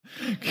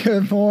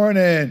Good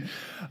morning.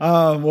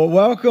 Well,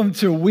 welcome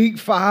to week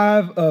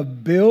 5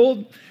 of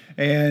Build.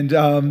 And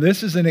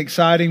this is an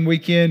exciting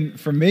weekend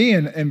for me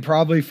and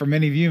probably for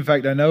many of you. In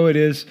fact, I know it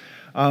is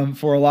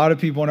for a lot of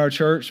people in our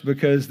church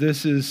because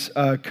this is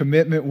a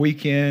commitment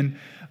weekend.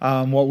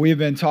 What we've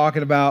been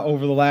talking about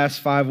over the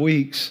last 5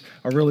 weeks,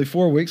 or really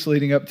 4 weeks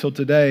leading up till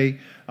today,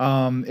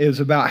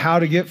 is about how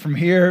to get from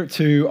here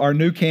to our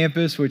new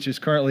campus, which is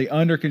currently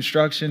under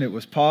construction. It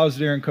was paused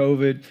during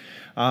COVID,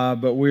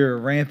 but we're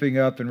ramping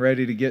up and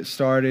ready to get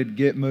started,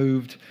 get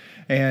moved.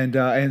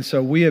 And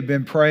so we have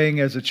been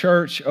praying as a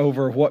church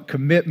over what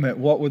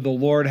would the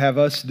Lord have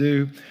us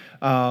do?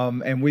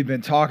 And we've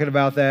been talking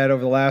about that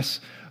over the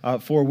last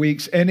 4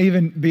 weeks. And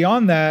even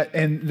beyond that,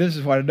 and this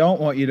is what I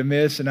don't want you to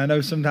miss, and I know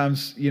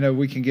sometimes,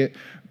 we can get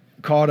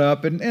caught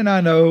up, and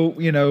I know,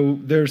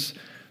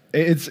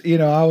 I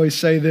always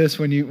say this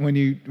when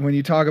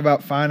you talk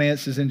about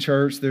finances in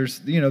church, there's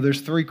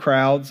 3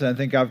 crowds, and I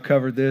think I've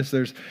covered this.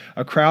 There's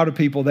a crowd of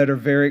people that are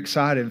very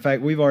excited. In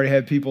fact, we've already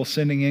had people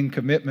sending in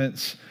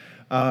commitments,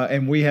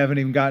 and we haven't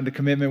even gotten to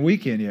commitment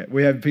weekend yet.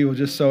 We have people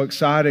just so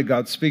excited,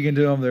 God's speaking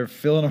to them, they're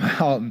filling them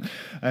out,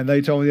 and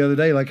they told me the other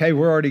day, like, hey,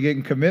 we're already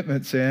getting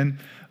commitments in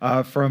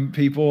from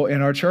people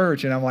in our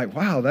church. And I'm like,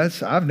 wow,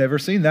 I've never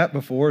seen that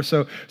before.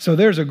 So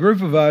there's a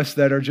group of us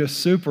that are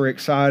just super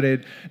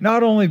excited,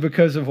 not only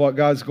because of what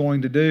God's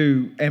going to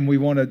do, and we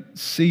want to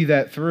see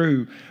that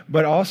through,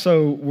 but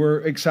also we're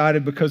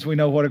excited because we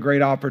know what a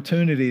great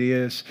opportunity it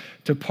is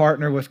to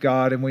partner with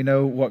God, and we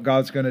know what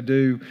God's going to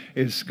do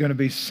is going to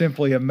be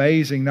simply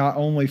amazing, not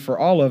only for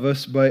all of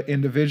us, but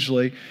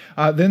individually.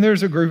 Then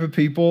there's a group of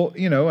people,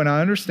 and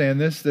I understand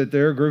this, that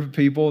there are a group of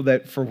people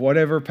that for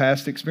whatever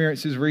past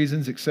experiences,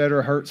 reasons,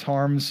 etc., hurts,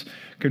 harms,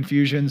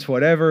 confusions,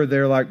 whatever,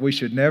 they're like, we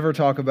should never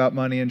talk about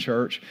money in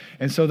church.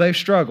 And so they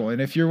struggle.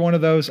 And if you're one of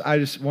those, I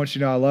just want you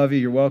to know I love you.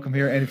 You're welcome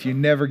here. And if you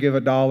never give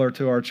 $1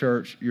 to our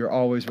church, you're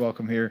always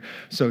welcome here.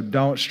 So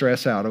don't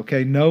stress out,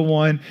 okay? No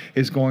one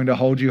is going to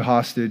hold you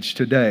hostage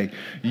today.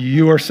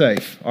 You are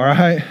safe, all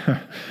right?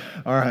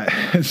 All right.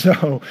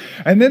 So,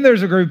 and then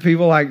there's a group of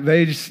people like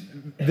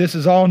this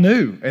is all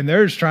new, and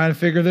they're just trying to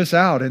figure this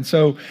out. And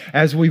so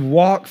as we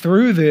walk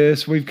through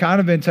this, we've kind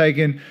of been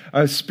taking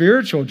a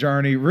spiritual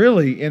journey,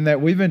 really, in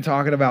that we've been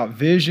talking about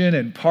vision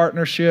and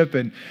partnership,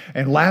 and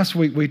last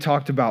week we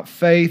talked about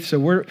faith.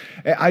 So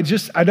I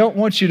don't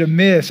want you to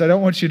miss, I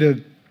don't want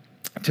you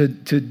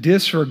to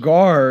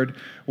disregard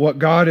what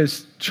God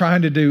is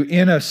trying to do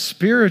in us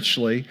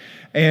spiritually.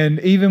 And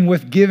even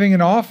with giving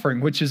an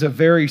offering, which is a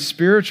very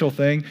spiritual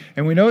thing.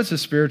 And we know it's a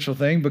spiritual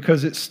thing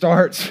because it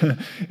starts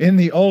in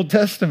the Old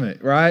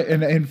Testament, right?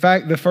 And in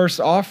fact, the first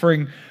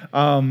offering,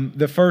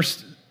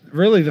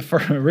 really, if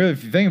you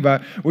think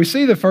about it, we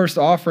see the first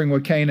offering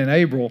with Cain and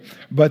Abel,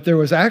 but there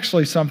was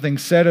actually something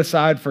set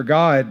aside for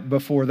God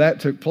before that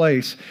took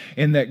place,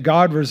 in that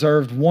God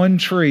reserved one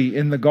tree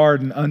in the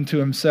garden unto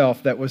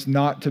himself that was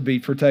not to be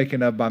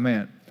partaken of by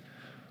man.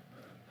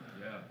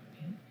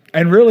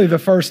 And really, the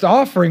first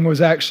offering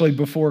was actually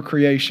before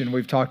creation.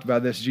 We've talked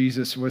about this.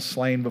 Jesus was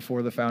slain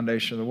before the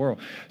foundation of the world.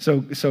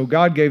 So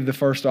God gave the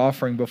first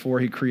offering before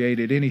he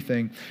created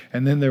anything.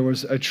 And then there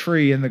was a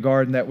tree in the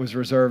garden that was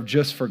reserved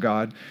just for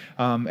God.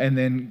 And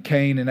then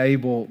Cain and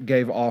Abel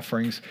gave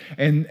offerings.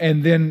 And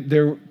then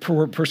there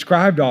were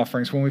prescribed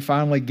offerings when we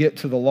finally get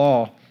to the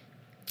law.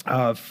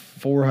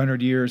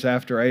 400 years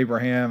after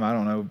Abraham, I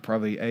don't know,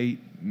 probably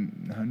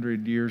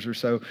 800 years or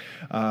so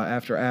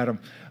after Adam,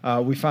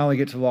 we finally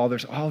get to the law.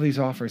 There's all these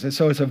offerings. And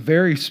so it's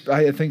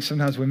I think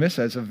sometimes we miss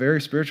that. It's a very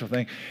spiritual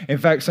thing. In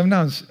fact,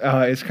 sometimes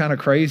it's kind of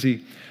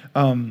crazy.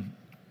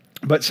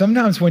 But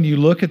sometimes when you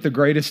look at the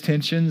greatest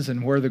tensions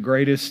and where the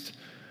greatest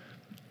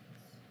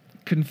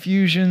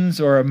confusions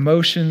or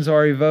emotions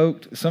are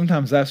evoked,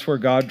 sometimes that's where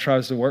God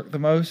tries to work the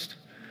most.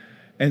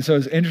 And so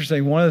it's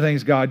interesting. One of the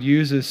things God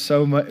uses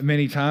so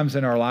many times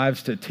in our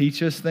lives to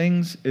teach us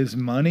things is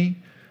money,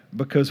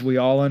 because we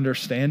all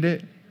understand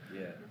it.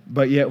 Yeah.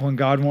 But yet when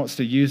God wants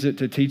to use it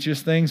to teach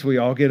us things, we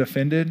all get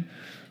offended.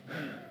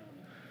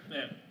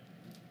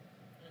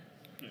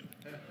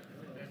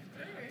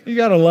 You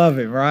got to love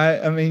him, right?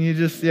 I mean, you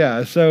just,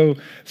 yeah. So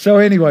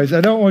anyways,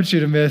 I don't want you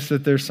to miss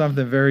that there's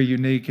something very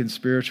unique and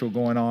spiritual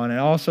going on. And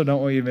I also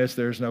don't want you to miss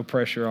there's no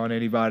pressure on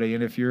anybody.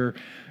 And if you're,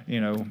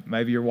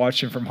 maybe you're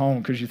watching from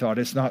home because you thought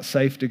it's not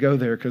safe to go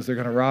there because they're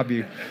going to rob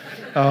you,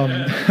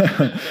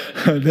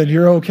 then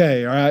you're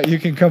okay, all right? You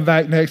can come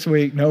back next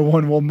week. No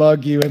one will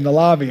mug you in the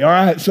lobby, all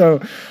right?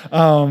 So,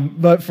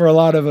 but for a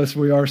lot of us,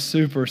 we are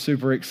super,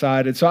 super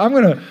excited. So I'm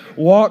going to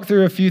walk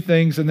through a few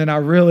things, and then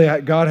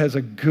God has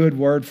a good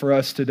word for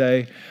us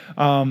today.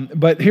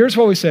 But here's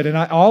what we said,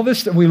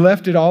 and we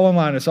left it all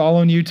online. It's all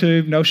on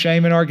YouTube. No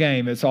shame in our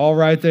game. It's all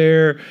right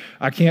there.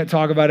 I can't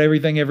talk about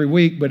everything every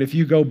week, but if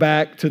you go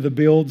back to the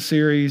Build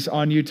series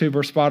on YouTube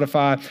or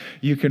Spotify,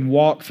 you can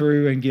walk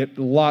through and get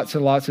lots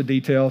and lots of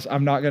details.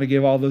 I'm not going to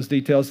give all those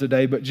details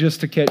today, but just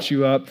to catch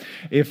you up,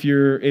 if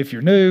you're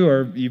new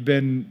or you've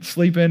been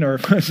sleeping or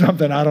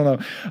something, I don't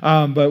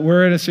know. But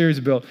we're in a series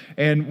of Build,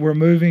 and we're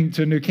moving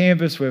to a new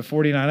campus. We have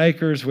 49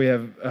 acres. We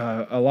have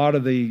a lot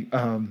of the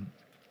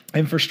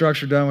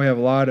infrastructure done. We have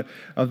a lot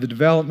of the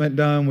development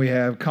done. We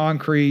have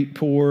concrete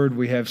poured.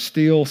 We have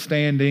steel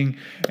standing.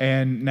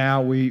 And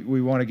now we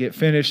want to get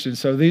finished. And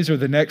so these are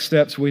the next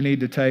steps we need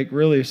to take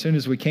really as soon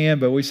as we can.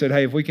 But we said,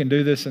 hey, if we can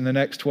do this in the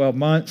next 12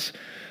 months,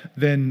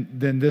 then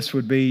this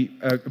would be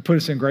put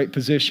us in great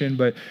position.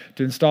 But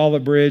to install the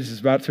bridge is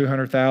about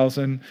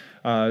 $200,000.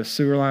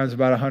 Sewer lines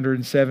about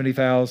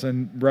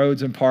 $170,000.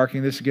 Roads and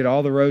parking. This to get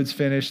all the roads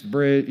finished. The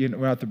bridge,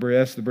 not the bridge,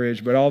 that's the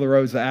bridge, but all the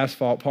roads, the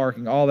asphalt,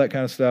 parking, all that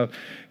kind of stuff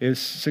is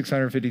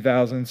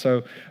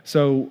 $650,000.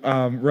 So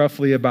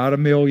roughly about $1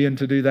 million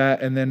to do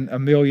that, and then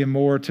 $1 million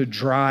more to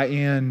dry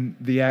in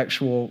the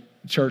actual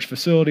church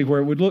facility where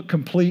it would look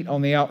complete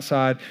on the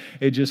outside.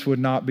 It just would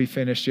not be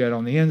finished yet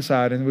on the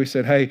inside. And we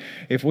said, hey,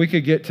 if we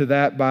could get to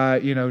that by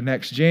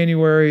next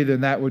January,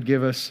 then that would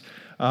give us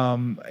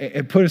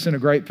it put us in a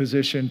great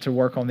position to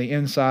work on the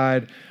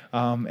inside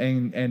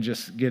and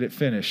just get it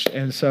finished.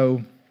 And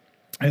so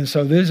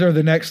these are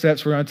the next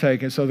steps we're going to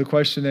take. And so the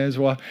question is,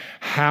 well,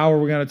 how are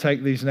we going to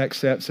take these next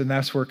steps? And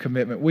that's where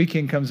Commitment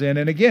Weekend comes in.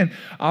 And again,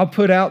 I'll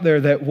put out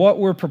there that what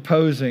we're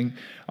proposing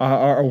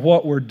or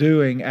what we're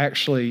doing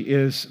actually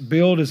is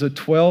Build is a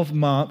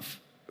 12-month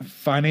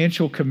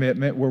financial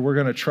commitment where we're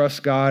going to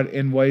trust God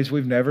in ways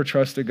we've never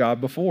trusted God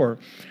before.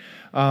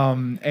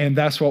 And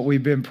that's what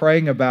we've been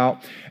praying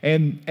about.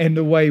 And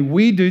the way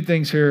we do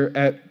things here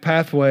at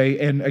Pathway,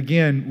 and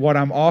again, what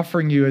I'm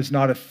offering you is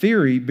not a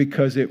theory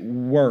because it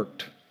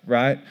worked,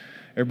 right?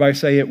 Everybody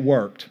say it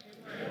worked.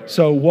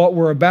 So what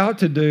we're about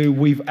to do,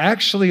 we've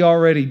actually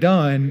already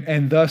done,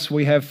 and thus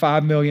we have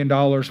 $5 million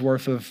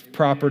worth of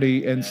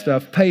property and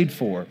stuff paid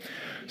for.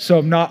 So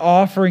I'm not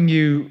offering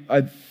you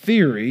a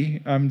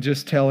theory. I'm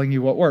just telling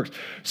you what works.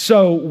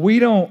 So we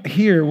don't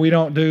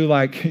do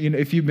like,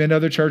 if you've been to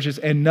other churches,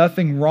 and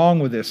nothing wrong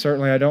with this.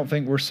 Certainly, I don't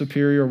think we're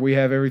superior. We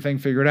have everything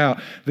figured out.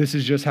 This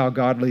is just how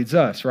God leads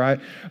us, right?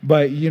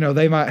 But,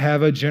 they might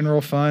have a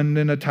general fund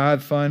and a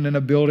tithe fund and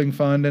a building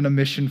fund and a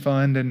mission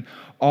fund and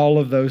all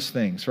of those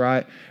things,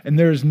 right? And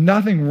there's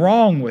nothing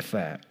wrong with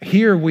that.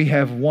 Here we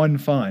have one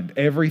fund.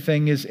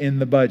 Everything is in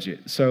the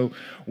budget. So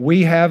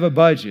we have a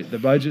budget. The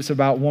budget's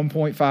about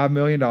 $1.5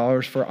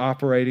 million for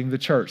operating the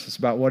church. It's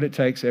about what it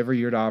takes every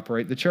year to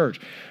operate the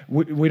church.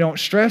 We don't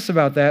stress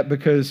about that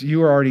because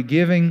you are already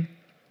giving.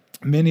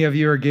 Many of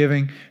you are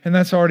giving, and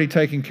that's already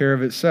taken care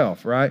of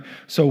itself, right?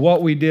 So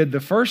what we did the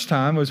first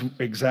time was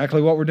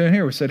exactly what we're doing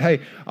here. We said,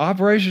 hey,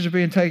 operations are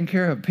being taken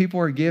care of. People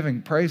are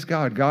giving. Praise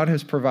God. God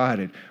has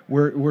provided.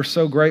 We're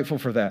so grateful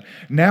for that.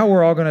 Now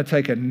we're all going to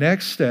take a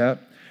next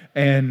step,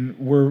 and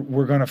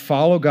we're going to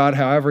follow God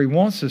however He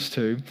wants us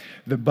to.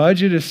 The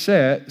budget is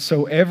set,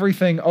 so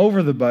everything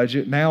over the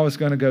budget now is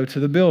going to go to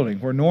the building,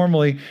 where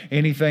normally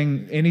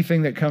anything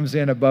that comes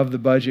in above the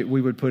budget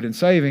we would put in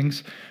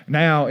savings.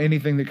 Now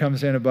anything that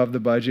comes in above the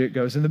budget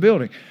goes in the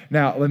building.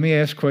 Now let me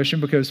ask a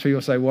question, because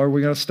people say, well, are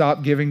we going to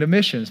stop giving to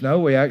missions? No,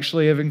 we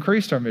actually have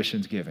increased our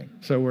missions giving.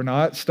 So we're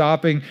not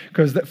stopping,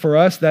 because for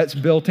us that's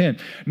built in.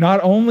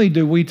 Not only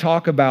do we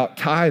talk about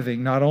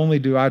tithing, not only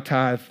do I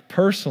tithe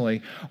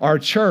personally, our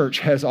church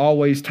has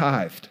always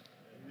tithed.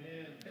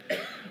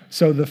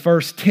 So the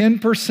first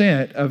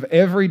 10% of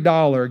every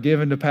dollar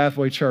given to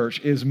Pathway Church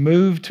is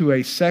moved to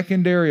a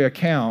secondary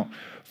account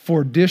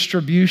for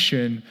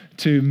distribution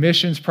to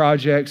missions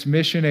projects,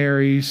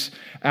 missionaries,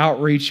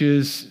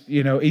 outreaches,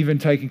 even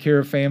taking care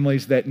of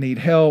families that need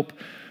help.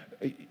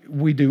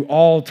 We do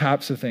all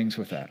types of things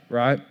with that,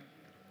 right?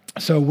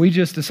 So we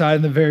just decided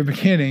in the very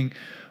beginning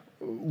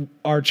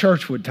our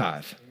church would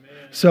tithe.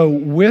 So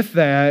with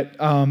that,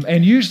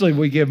 and usually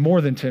we give more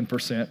than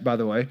 10%, by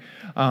the way,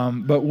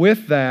 but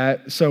with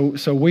that, so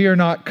we are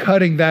not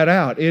cutting that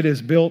out. It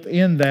is built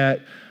in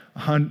that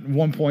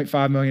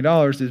 $1.5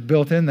 million is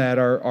built in that.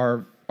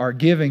 Our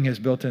giving is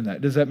built in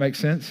that. Does that make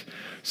sense?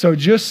 So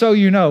just so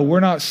you know, we're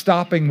not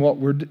stopping what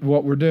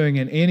we're doing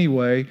in any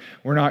way.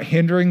 We're not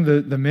hindering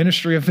the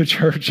ministry of the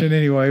church in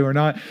any way. We're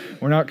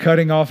not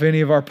cutting off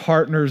any of our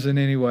partners in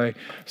any way.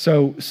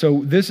 So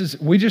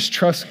we just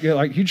trust,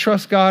 like you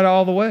trust God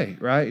all the way,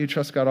 right? You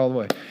trust God all the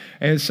way.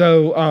 And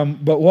so,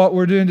 but what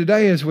we're doing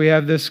today is we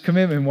have this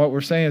commitment. What we're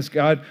saying is,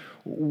 God,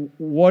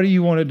 what do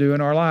you want to do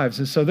in our lives?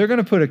 And so they're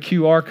going to put a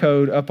QR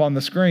code up on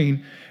the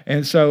screen.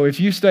 And so if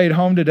you stayed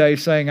home today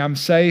saying, I'm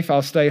safe,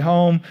 I'll stay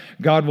home,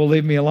 God will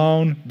leave me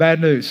alone,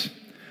 bad news.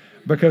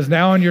 Because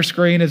now on your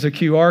screen is a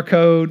QR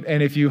code,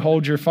 and if you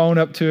hold your phone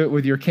up to it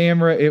with your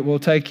camera, it will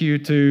take you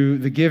to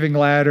the giving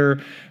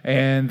ladder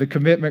and the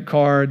commitment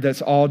card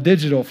that's all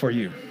digital for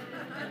you.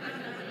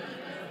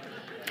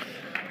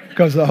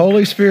 Because the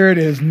Holy Spirit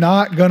is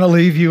not going to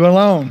leave you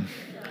alone.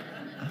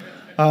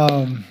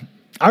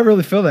 I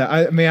really feel that.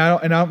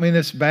 I don't mean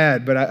this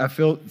bad, but I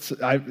feel,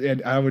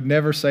 and I would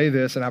never say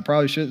this, and I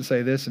probably shouldn't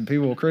say this, and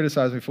people will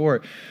criticize me for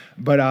it.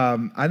 But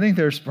I think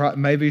there's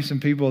maybe some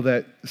people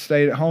that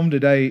stayed at home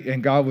today,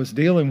 and God was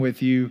dealing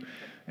with you,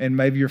 and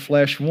maybe your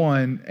flesh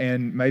won,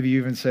 and maybe you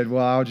even said,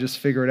 well, I'll just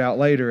figure it out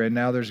later, and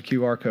now there's a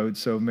QR code,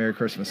 so Merry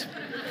Christmas.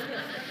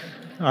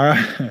 All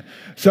right.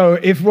 So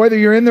whether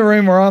you're in the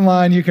room or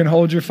online, you can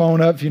hold your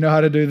phone up if you know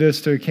how to do this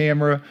to a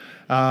camera.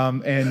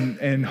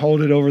 and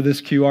hold it over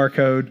this QR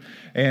code.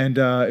 And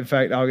in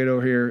fact, I'll get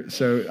over here.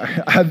 So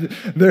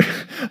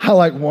I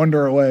like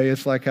wander away.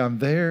 It's like I'm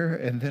there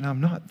and then I'm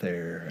not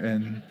there.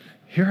 And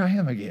here I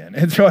am again.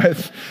 And so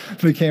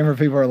the camera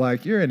people are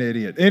like, you're an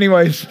idiot.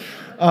 Anyways,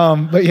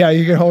 but yeah,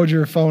 you can hold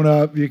your phone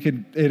up.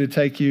 It'll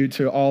take you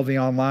to all the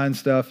online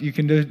stuff. You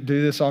can do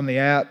this on the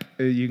app.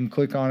 You can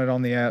click on it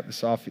on the app.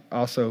 It's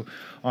also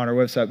on our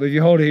website. But if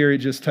you hold it here, it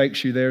just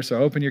takes you there.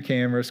 So open your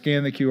camera,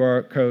 scan the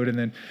QR code, and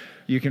then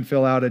you can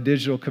fill out a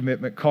digital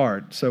commitment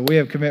card. So we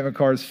have commitment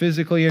cards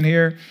physically in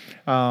here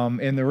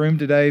in the room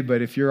today,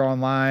 but if you're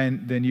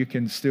online, then you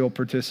can still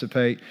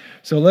participate.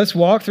 So let's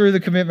walk through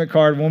the commitment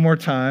card one more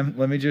time.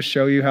 Let me just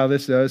show you how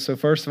this does. So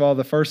first of all,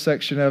 the first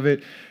section of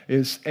it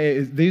is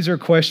these are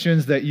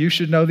questions that you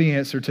should know the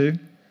answer to.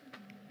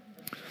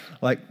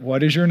 Like,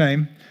 what is your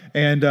name?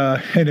 And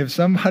if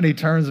somebody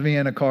turns me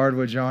in a card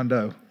with John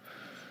Doe,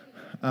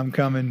 I'm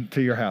coming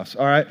to your house.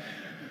 All right?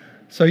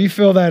 So you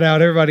fill that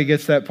out. Everybody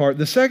gets that part.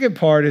 The second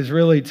part is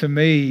really, to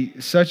me,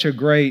 such a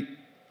great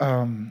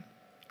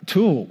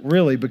tool,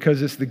 really,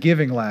 because it's the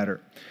giving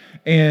ladder.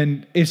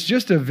 And it's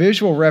just a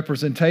visual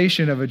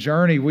representation of a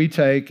journey we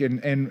take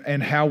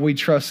and how we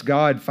trust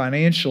God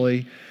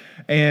financially.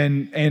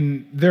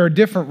 And there are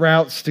different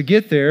routes to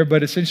get there,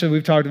 but essentially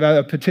we've talked about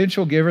a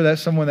potential giver.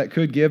 That's someone that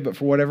could give, but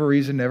for whatever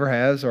reason never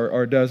has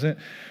or doesn't.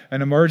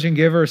 An emerging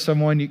giver is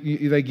someone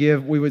they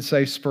give, we would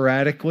say,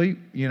 sporadically,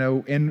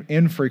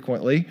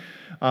 infrequently.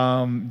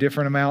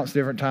 Different amounts,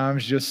 different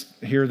times, just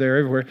here, there,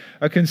 everywhere.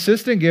 A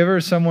consistent giver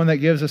is someone that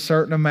gives a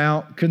certain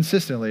amount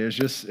consistently.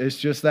 It's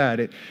just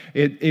that.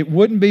 It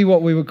wouldn't be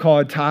what we would call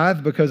a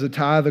tithe, because a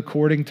tithe,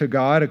 according to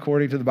God,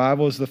 according to the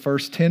Bible, is the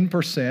first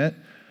 10%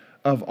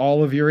 of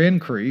all of your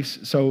increase.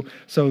 So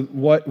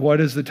what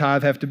does the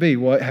tithe have to be?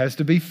 Well, it has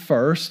to be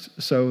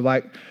first. So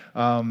like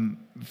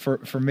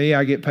for me,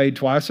 I get paid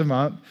twice a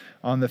month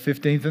on the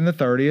 15th and the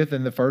 30th.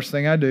 And the first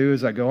thing I do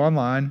is I go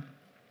online,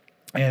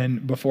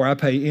 and before I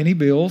pay any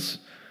bills,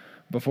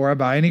 before I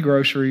buy any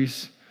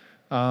groceries,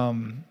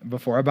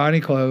 before I buy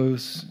any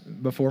clothes,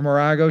 before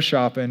Mariah goes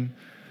shopping,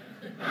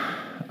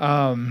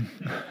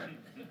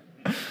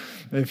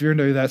 if you're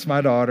new, that's my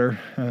daughter.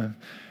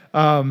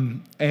 Does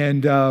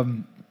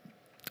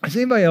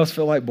anybody else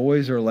feel like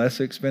boys are less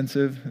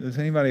expensive? Does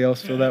anybody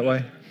else feel that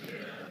way?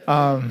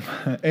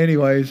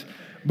 Anyways,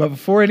 but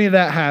before any of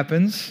that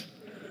happens,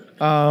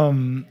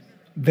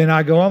 then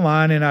I go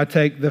online and I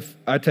take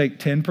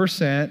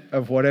 10%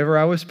 of whatever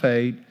I was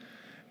paid,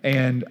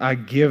 and I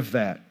give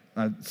that.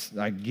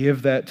 I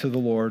give that to the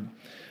Lord.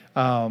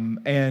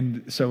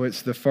 And so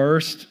it's the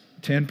first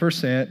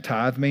 10%.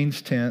 Tithe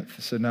means tenth.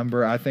 It's a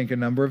number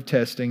of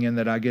testing, in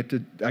that I get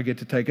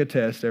to take a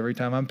test every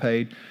time I'm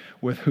paid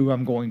with who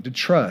I'm going to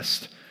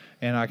trust.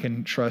 And I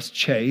can trust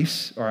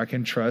Chase or I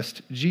can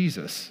trust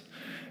Jesus.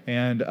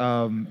 And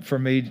for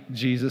me,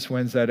 Jesus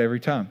wins that every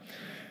time.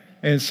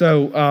 And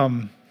so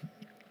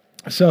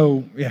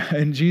yeah,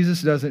 and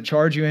Jesus doesn't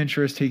charge you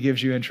interest, he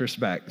gives you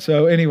interest back.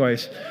 So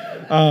anyways,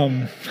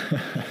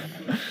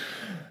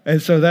 and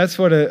so that's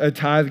what a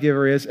tithe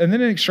giver is. And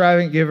then an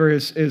extravagant giver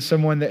is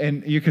someone that,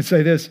 and you could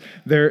say this,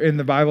 there in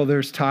the Bible,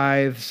 there's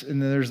tithes,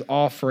 and then there's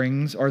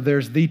offerings, or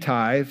there's the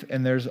tithe,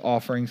 and there's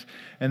offerings,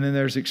 and then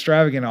there's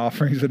extravagant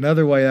offerings.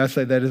 Another way I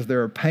say that is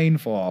there are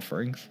painful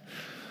offerings.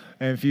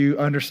 And if you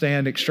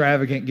understand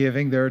extravagant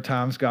giving, there are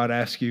times God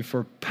asks you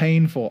for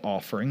painful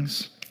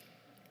offerings.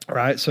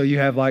 Right? So you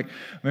have, like,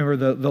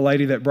 remember the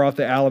lady that brought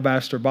the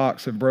alabaster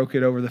box and broke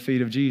it over the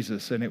feet of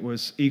Jesus, and it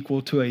was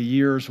equal to a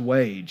year's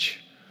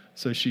wage.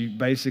 So she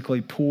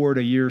basically poured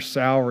a year's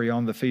salary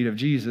on the feet of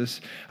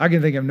Jesus. I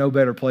can think of no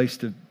better place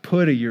to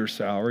put a year's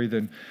salary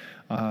than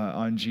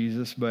on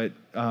Jesus, but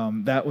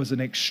that was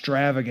an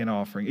extravagant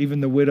offering.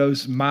 Even the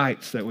widow's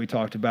mites that we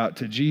talked about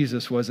to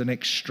Jesus was an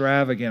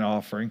extravagant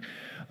offering.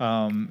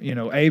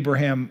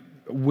 Abraham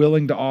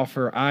willing to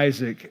offer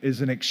Isaac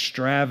is an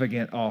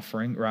extravagant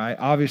offering, right?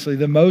 Obviously,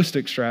 the most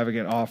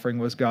extravagant offering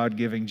was God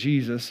giving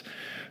Jesus.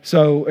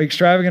 So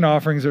extravagant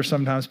offerings are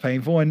sometimes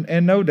painful,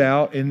 and no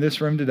doubt in this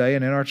room today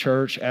and in our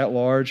church at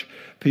large,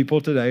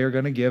 people today are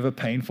going to give a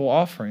painful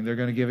offering. They're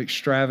going to give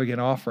extravagant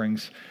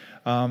offerings.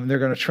 They're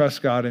going to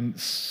trust God in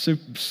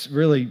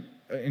really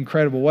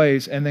incredible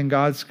ways, and then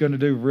God's going to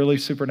do really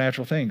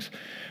supernatural things.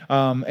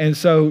 And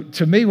so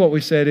to me, what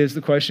we said is,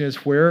 the question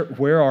is,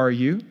 where are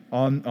you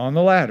on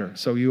the ladder?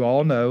 So you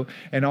all know.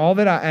 And all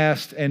that I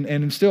asked, and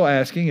I'm still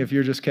asking, if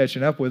you're just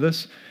catching up with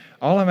us,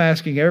 all I'm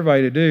asking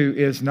everybody to do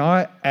is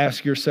not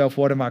ask yourself,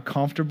 what am I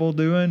comfortable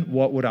doing?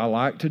 What would I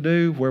like to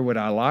do? Where would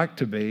I like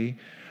to be?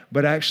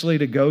 But actually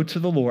to go to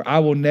the Lord. I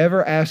will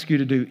never ask you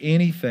to do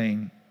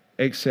anything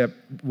except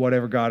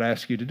whatever God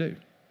asks you to do.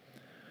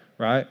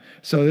 Right?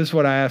 So this is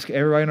what I ask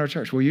everybody in our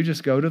church. Will you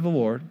just go to the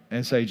Lord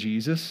and say,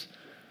 Jesus,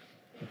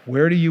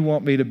 where do you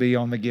want me to be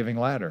on the giving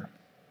ladder?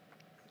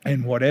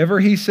 And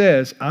whatever he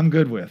says, I'm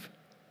good with,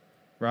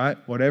 right?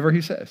 Whatever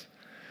he says.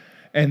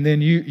 And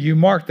then you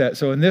mark that.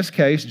 So in this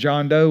case,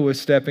 John Doe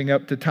was stepping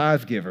up to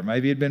tithe giver.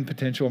 Maybe he'd been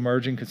potential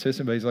emerging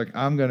consistent, but he's like,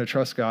 I'm going to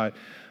trust God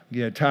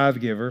tithe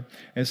giver.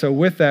 And so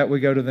with that, we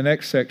go to the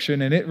next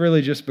section, and it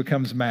really just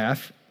becomes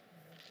math.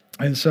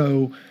 And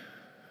so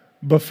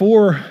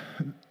before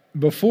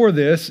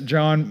this,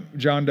 John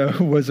Doe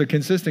was a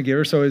consistent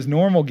giver. So his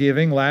normal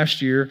giving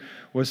last year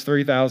was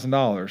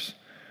 $3,000.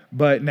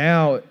 But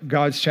now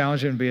God's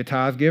challenged him to be a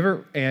tithe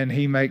giver, and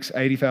he makes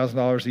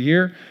 $80,000 a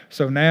year.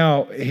 So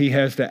now he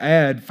has to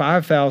add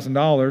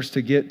 $5,000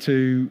 to get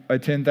to a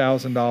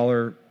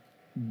 $10,000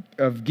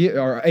 of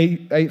or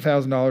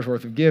 $8,000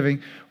 worth of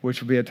giving, which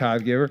would be a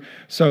tithe giver.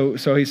 So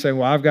he's saying,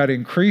 well, I've got to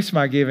increase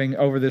my giving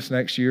over this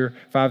next year,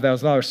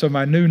 $5,000. So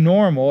my new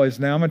normal is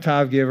now I'm a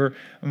tithe giver.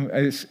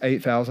 It's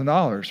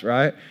 $8,000,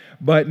 right?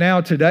 But now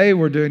today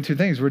we're doing two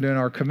things. We're doing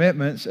our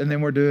commitments, and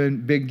then we're doing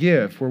big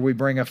give, where we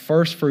bring a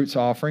first fruits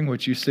offering,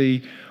 which you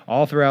see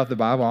all throughout the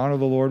Bible. Honor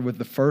the Lord with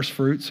the first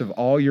fruits of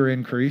all your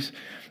increase,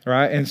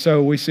 right? And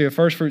so we see a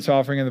first fruits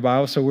offering in the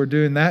Bible. So we're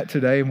doing that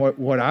today. And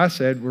what I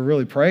said, we're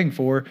really praying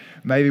for,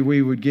 maybe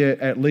we would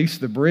get at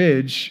least the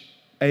bridge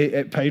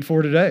paid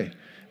for today,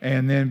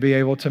 and then be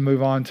able to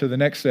move on to the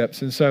next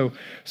steps. And so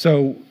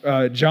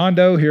John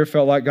Doe here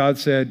felt like God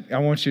said, I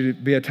want you to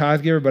be a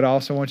tithe giver, but I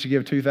also want you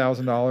to give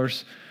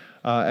 $2,000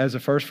 as a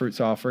first fruits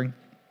offering.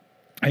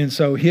 And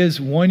so his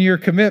 1 year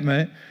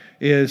commitment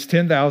is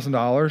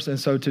 $10,000. And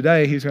so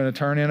today he's going to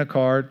turn in a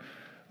card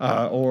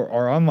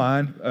or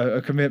online,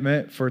 a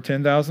commitment for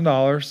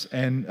 $10,000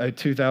 and a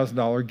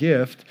 $2,000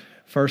 gift,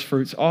 first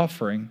fruits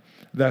offering.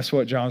 That's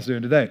what John's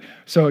doing today.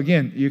 So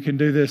again, you can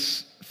do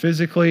this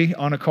physically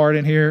on a card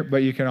in here,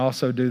 but you can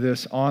also do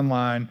this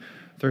online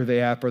through the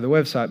app or the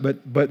website.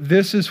 But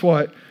this is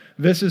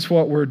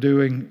what we're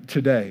doing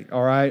today,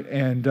 all right?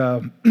 And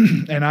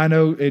and I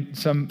know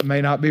some may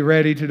not be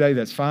ready today.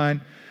 That's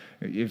fine.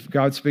 If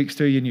God speaks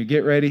to you and you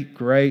get ready,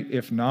 great.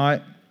 If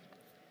not,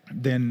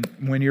 then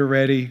when you're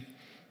ready,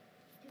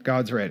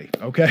 God's ready,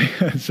 okay?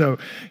 So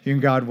you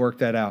and God work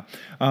that out.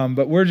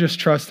 But we're just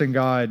trusting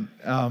God.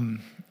 I'm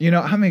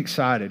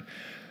excited.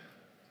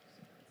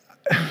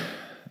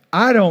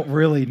 I don't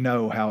really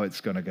know how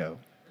it's going to go.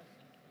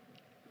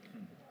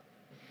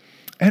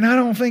 And I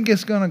don't think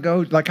it's going to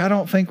go, I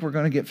don't think we're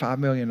going to get $5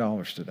 million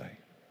today.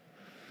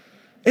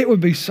 It would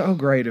be so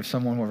great if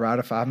someone would write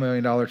a $5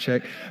 million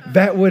check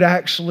that would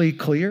actually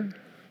clear.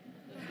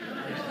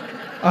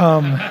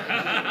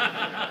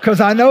 Because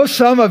I know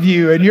some of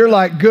you, and you're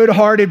like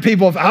good-hearted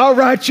people, I'll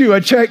write you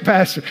a check,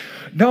 Pastor.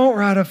 Don't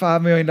write a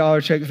 $5 million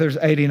check if there's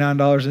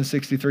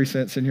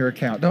 $89.63 in your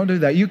account. Don't do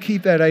that. You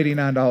keep that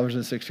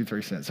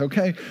 $89.63,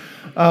 okay?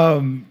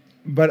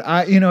 But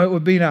it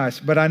would be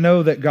nice. But I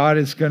know that God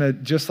is going to,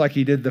 just like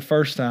he did the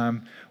first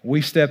time, we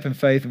step in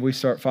faith and we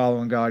start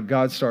following God.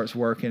 God starts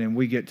working and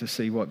we get to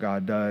see what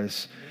God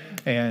does.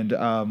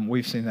 And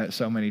we've seen that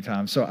so many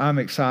times. So I'm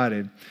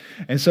excited.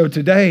 And so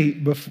today,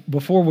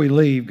 before we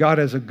leave, God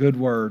has a good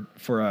word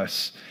for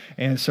us.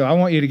 And so I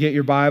want you to get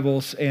your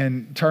Bibles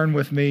and turn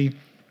with me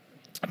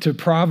to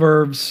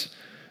Proverbs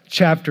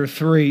chapter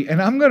 3.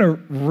 And I'm going to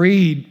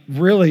read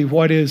really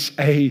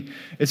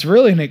it's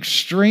really an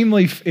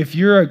extremely, if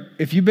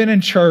you've been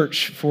in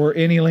church for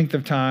any length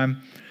of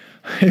time,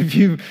 if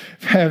you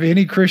have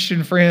any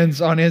Christian friends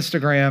on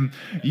Instagram,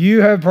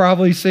 you have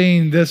probably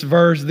seen these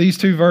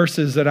two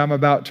verses that I'm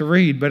about to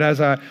read. But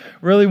as I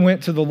really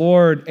went to the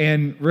Lord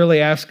and really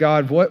asked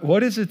God,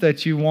 what is it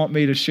that you want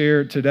me to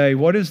share today?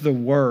 What is the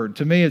word?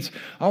 To me, it's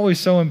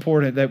always so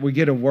important that we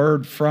get a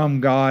word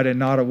from God and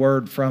not a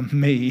word from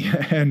me.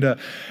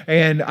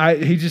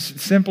 He just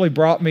simply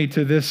brought me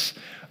to these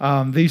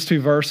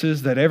two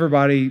verses that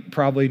everybody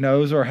probably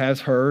knows or has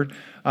heard.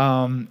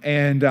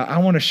 I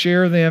want to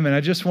share them, and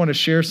I just want to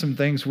share some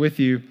things with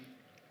you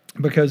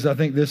because I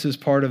think this is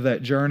part of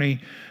that journey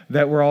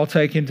that we're all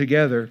taking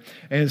together.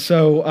 And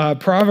so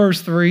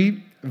Proverbs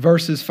 3,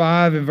 verses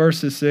 5 and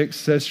verses 6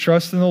 says,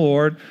 trust in the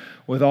Lord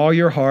with all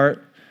your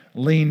heart,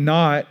 lean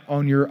not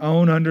on your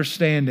own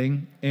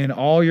understanding, in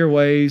all your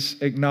ways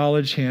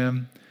acknowledge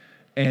him,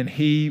 and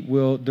he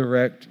will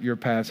direct your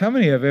paths. How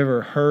many have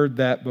ever heard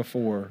that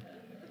before?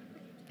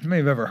 How many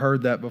have ever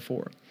heard that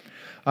before?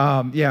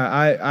 I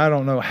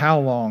don't know how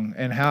long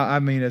and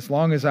as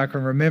long as I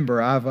can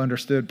remember, I've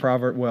understood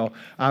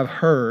I've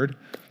heard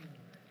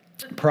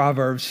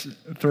Proverbs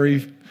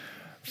 3,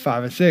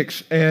 5, and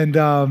 6. And,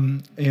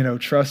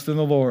 trust in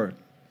the Lord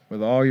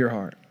with all your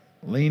heart.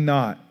 Lean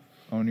not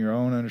on your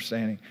own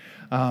understanding.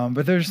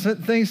 But there's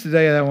things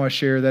today that I want to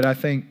share that I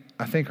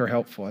think are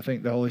helpful. I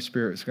think the Holy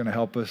Spirit is going to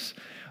help us.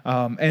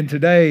 And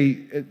today,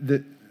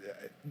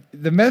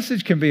 the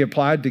message can be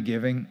applied to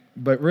giving,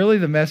 but really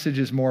the message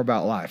is more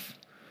about life.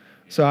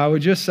 So I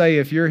would just say,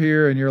 if you're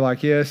here and you're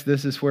like, yes,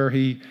 this is where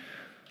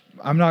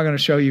I'm not going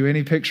to show you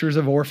any pictures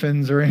of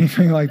orphans or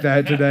anything like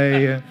that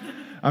today.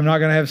 I'm not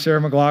going to have Sarah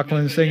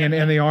McLachlan singing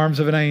In the Arms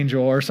of an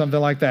Angel or something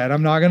like that.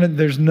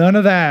 There's none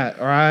of that,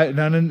 all right?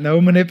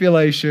 No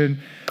manipulation.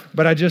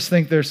 But I just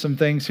think there's some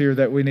things here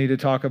that we need to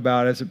talk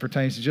about as it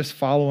pertains to just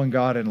following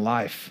God in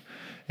life.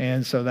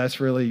 And so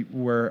that's really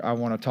where I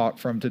want to talk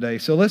from today.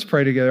 So let's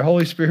pray together.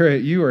 Holy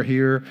Spirit, you are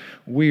here,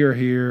 we are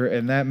here,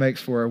 and that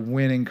makes for a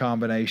winning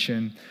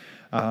combination.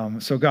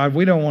 So God,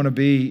 we don't want to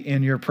be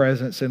in your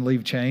presence and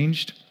leave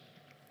changed.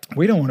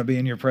 We don't want to be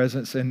in your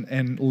presence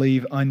and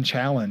leave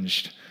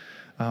unchallenged.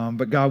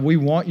 But God, we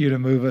want you to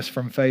move us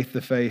from faith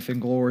to faith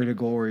and glory to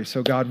glory.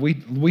 So God, we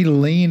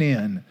lean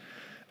in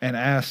and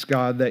ask,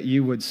 God, that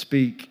you would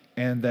speak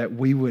and that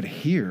we would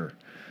hear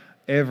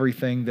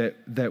everything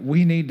that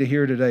we need to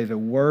hear today, the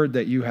word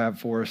that you have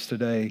for us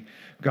today,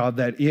 God,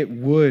 that it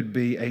would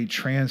be a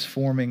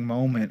transforming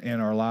moment in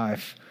our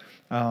life.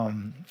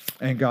 And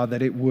God,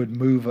 that it would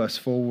move us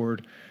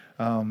forward.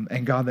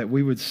 And God, that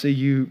we would see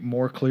you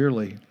more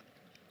clearly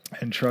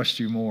and trust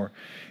you more.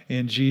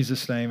 In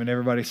Jesus' name. And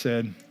everybody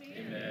said,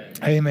 Amen.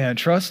 Amen.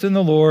 Trust in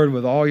the Lord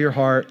with all your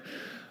heart.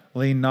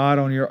 Lean not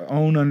on your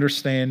own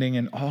understanding.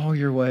 In all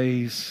your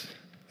ways,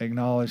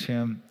 acknowledge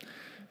him.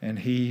 And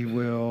he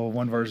will,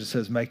 one verse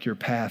says, make your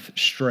path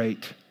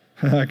straight.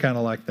 I kind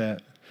of like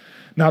that.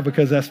 Not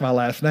because that's my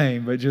last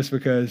name, but just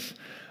because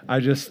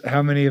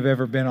how many have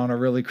ever been on a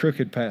really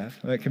crooked path?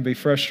 That can be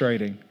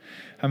frustrating.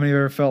 How many have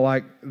ever felt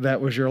like that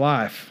was your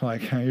life?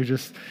 Like how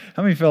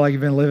many feel like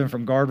you've been living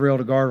from guardrail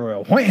to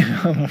guardrail?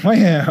 Wham,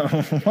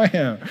 wham,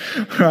 wham,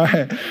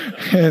 right?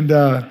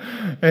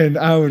 And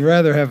I would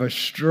rather have a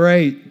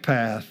straight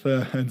path.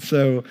 And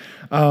so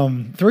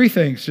three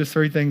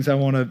things I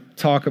want to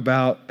talk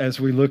about as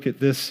we look at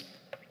this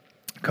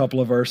couple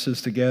of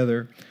verses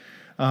together.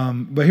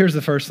 But here's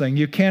the first thing.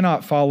 You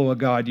cannot follow a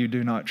God you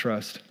do not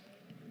trust.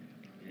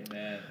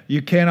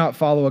 You cannot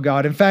follow a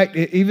God. In fact,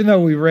 even though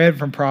we read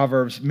from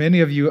Proverbs, many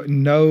of you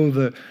know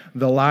the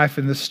life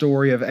and the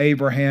story of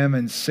Abraham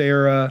and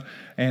Sarah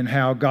and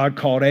how God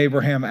called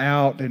Abraham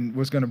out and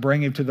was going to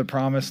bring him to the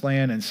promised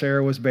land, and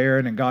Sarah was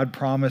barren and God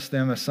promised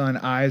them a son,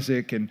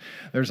 Isaac, and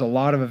there's a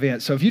lot of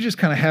events. So if you just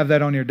kind of have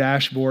that on your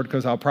dashboard,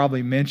 because I'll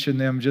probably mention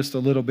them just a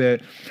little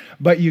bit,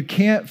 but you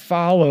can't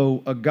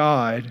follow a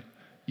God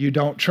you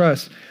don't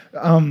trust.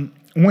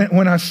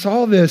 When I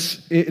saw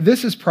this,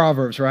 this is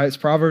Proverbs, right? It's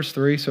Proverbs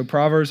 3. So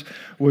Proverbs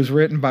was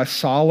written by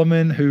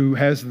Solomon, who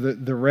has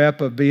the rep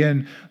of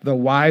being the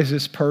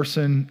wisest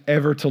person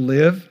ever to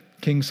live,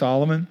 King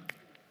Solomon,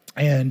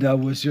 and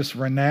was just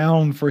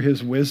renowned for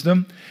his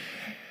wisdom.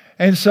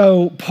 And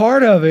so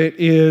part of it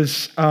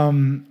is,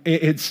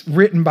 it's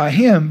written by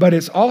him, but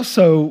it's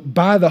also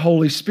by the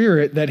Holy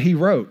Spirit that he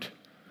wrote.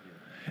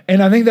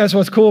 And I think that's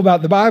what's cool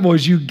about the Bible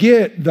is you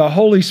get the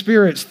Holy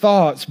Spirit's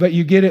thoughts, but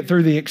you get it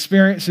through the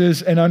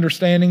experiences and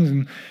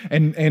understandings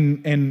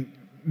and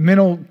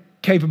mental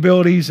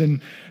capabilities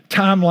and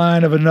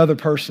timeline of another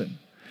person.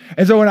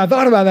 And so when I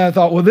thought about that, I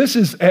thought, well,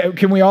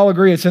 can we all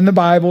agree it's in the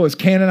Bible, it's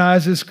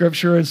canonized as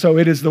Scripture, and so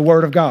it is the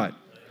Word of God.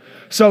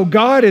 So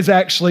God is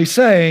actually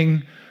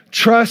saying,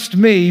 trust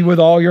me with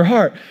all your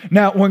heart.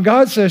 Now, when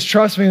God says,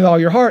 trust me with all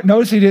your heart,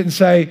 notice he didn't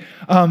say,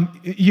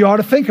 you ought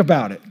to think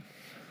about it.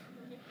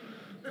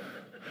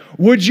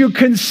 Would you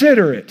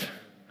consider it?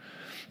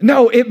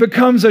 No, it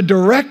becomes a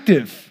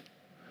directive.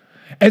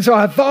 And so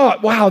I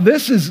thought, wow,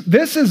 this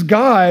is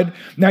God.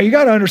 Now you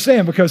got to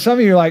understand, because some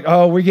of you are like,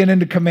 oh, we get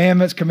into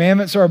commandments.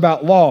 Commandments are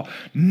about law.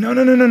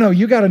 No.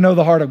 You got to know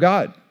the heart of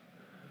God.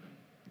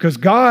 Because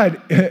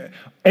God,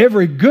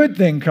 every good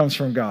thing comes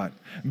from God.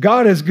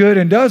 God is good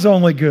and does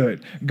only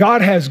good.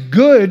 God has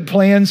good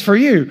plans for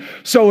you.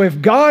 So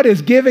if God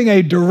is giving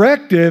a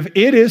directive,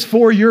 it is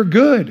for your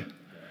good.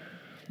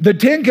 The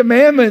 10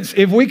 Commandments,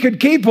 if we could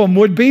keep them,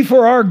 would be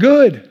for our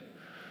good.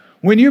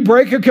 When you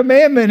break a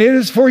commandment, it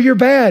is for your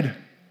bad.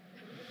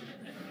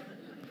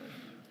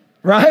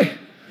 Right?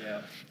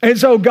 Yeah. And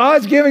so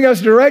God's giving us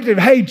a directive.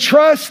 Hey,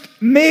 trust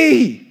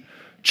me.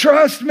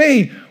 Trust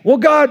me. Well,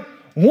 God,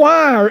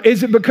 why?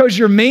 Is it because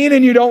you're mean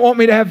and you don't want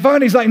me to have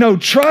fun? He's like, no,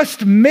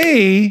 trust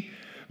me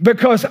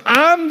because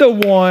I'm the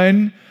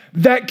one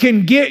that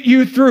can get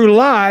you through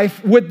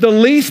life with the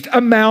least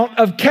amount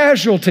of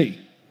casualty.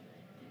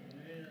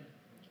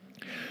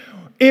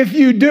 If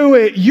you do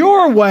it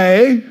your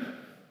way,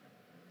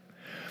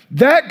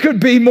 that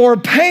could be more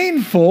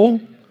painful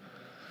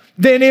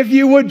than if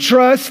you would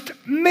trust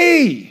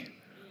me.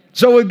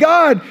 So with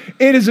God,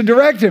 it is a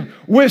directive.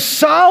 With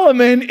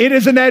Solomon, it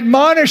is an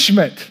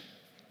admonishment.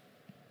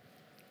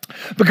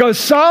 Because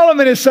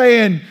Solomon is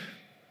saying,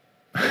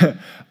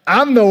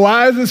 I'm the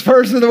wisest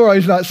person in the world.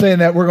 He's not saying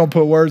that. We're going to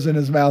put words in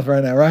his mouth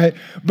right now, right?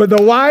 But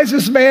the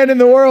wisest man in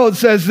the world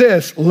says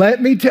this,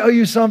 let me tell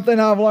you something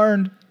I've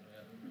learned.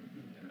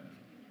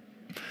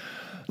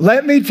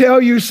 Let me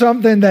tell you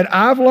something that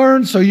I've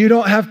learned so you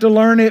don't have to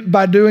learn it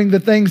by doing the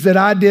things that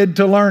I did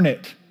to learn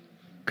it.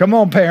 Come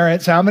on,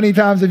 parents. How many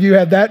times have you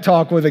had that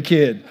talk with a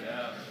kid?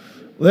 Yeah.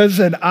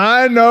 Listen,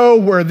 I know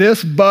where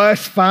this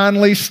bus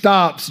finally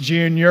stops,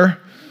 Junior.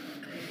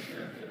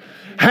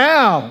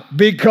 How?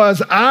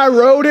 Because I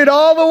rode it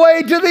all the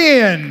way to the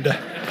end.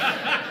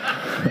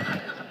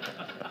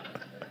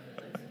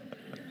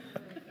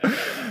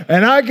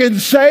 And I can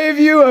save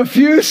you a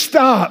few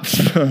stops.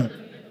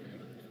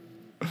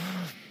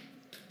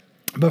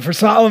 But for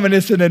Solomon,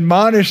 it's an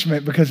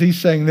admonishment because he's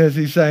saying this.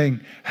 He's saying,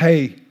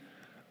 hey,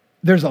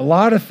 there's a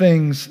lot of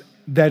things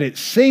that it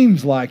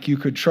seems like you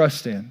could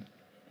trust in.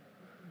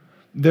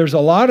 there's a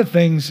lot of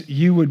things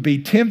you would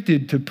be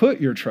tempted to put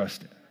your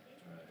trust in.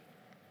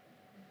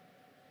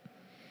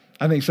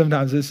 I think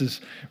sometimes this is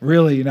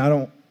really, and I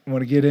don't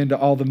want to get into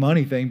all the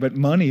money thing, but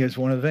money is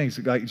one of the things.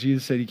 Like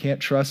Jesus said, you can't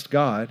trust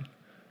God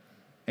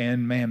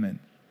and mammon.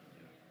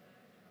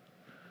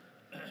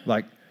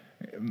 Like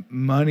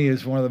money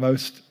is one of the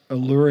most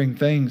alluring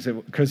things.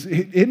 Because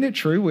isn't it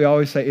true? We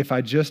always say, if I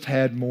just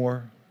had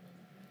more.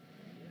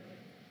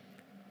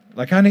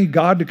 Like I need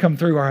God to come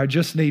through, or I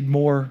just need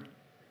more.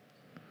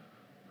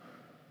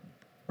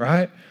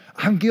 Right?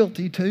 I'm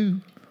guilty too.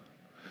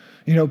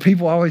 You know,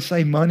 people always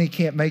say money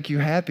can't make you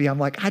happy. I'm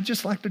like, I'd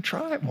just like to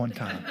try it one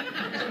time.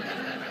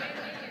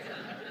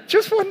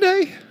 Just one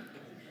day.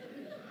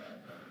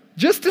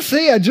 Just to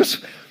see.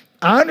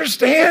 I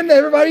understand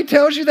everybody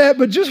tells you that,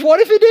 but just what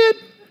if it did?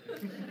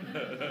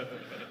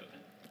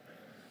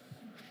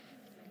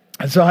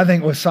 And so I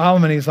think with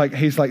Solomon, he's like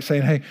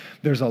saying, hey,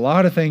 there's a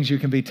lot of things you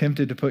can be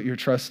tempted to put your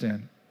trust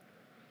in.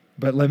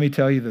 But let me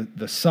tell you,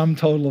 the sum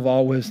total of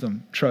all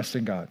wisdom, trust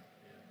in God.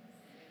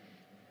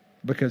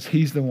 Because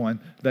he's the one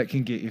that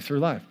can get you through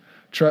life.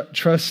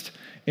 Trust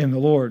in the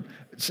Lord.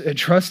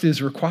 Trust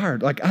is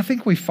required. Like, I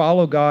think we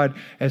follow God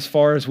as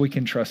far as we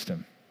can trust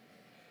him.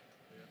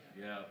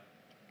 Yeah.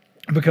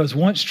 Because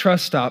once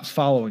trust stops,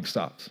 following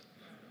stops.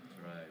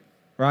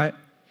 Right?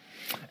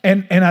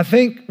 And I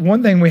think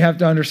one thing we have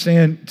to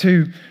understand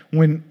too,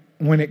 when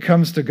it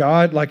comes to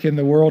God, like in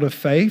the world of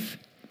faith,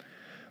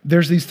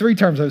 there's these three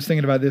terms. I was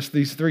thinking about this.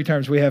 These three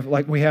terms we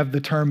have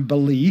the term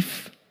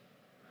belief,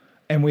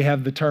 and we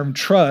have the term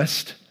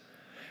trust,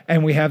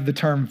 and we have the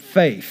term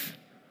faith.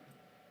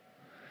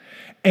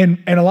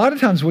 And a lot of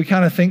times we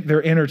kind of think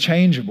they're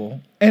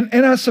interchangeable.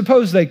 And I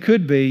suppose they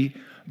could be,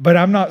 but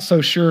I'm not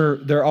so sure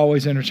they're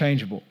always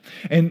interchangeable.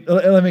 And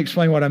let me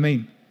explain what I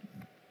mean.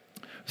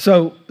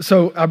 So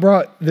I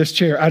brought this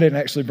chair. I didn't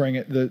actually bring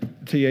it. The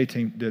TA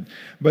team did.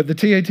 But the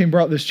TA team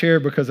brought this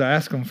chair because I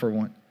asked them for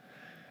one.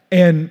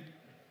 And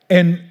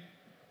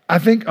I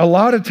think a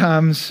lot of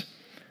times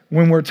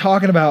when we're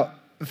talking about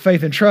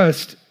faith and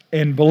trust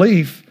and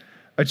belief,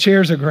 a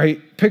chair is a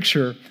great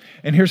picture.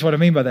 And here's what I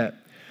mean by that.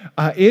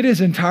 It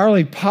is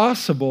entirely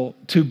possible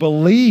to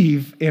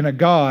believe in a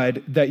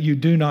God that you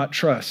do not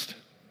trust.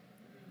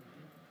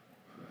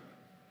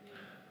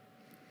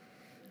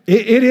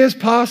 It is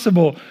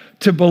possible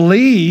to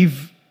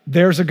believe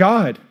there's a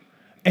God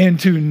and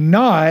to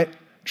not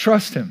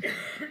trust him.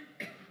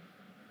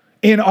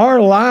 In our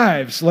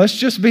lives, let's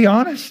just be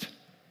honest.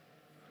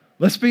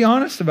 Let's be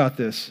honest about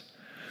this.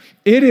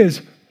 It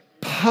is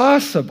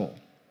possible.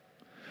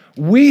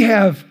 We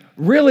have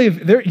really,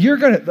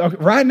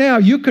 right now,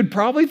 you could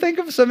probably think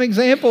of some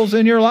examples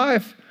in your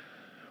life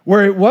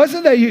where it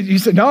wasn't that you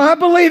said, no, I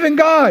believe in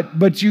God,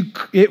 but you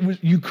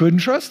couldn't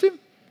trust him.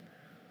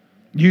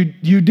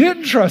 You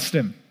didn't trust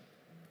him.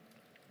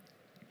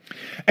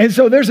 And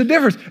so there's a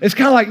difference. It's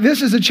kind of like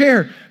this is a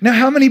chair. Now,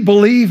 how many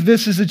believe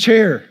this is a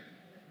chair?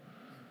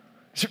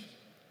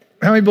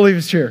 How many believe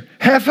it's a chair?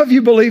 Half of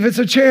you believe it's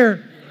a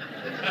chair.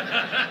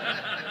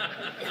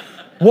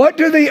 What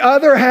do the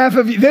other half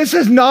of you, this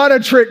is not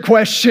a trick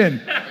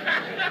question.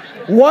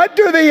 What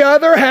do the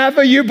other half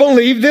of you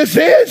believe this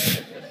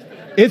is?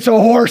 It's a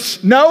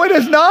horse. No, it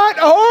is not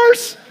a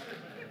horse.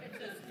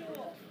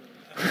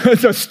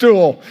 It's a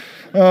stool.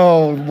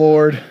 Oh,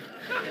 Lord.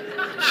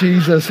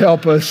 Jesus,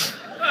 help us.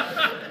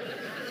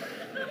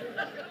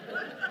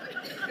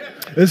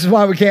 This is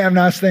why we can't have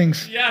nice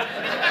things. Yeah.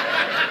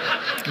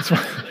 That's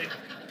why.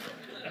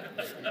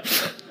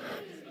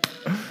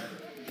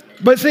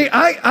 But see,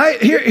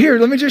 here,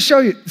 let me just show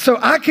you. So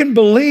I can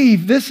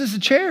believe this is a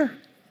chair.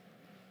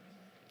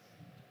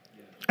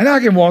 And I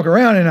can walk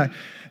around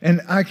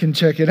and I can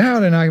check it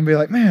out and I can be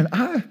like, man,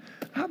 I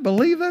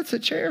believe that's a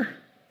chair.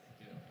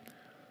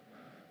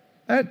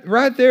 That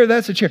right there,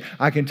 that's a chair.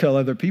 I can tell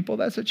other people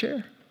that's a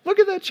chair. Look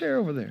at that chair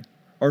over there.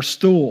 Or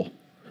stool.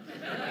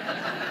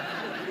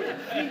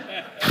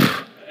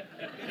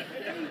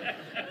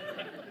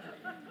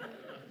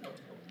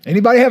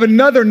 Anybody have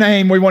another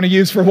name we want to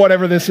use for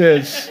whatever this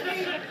is?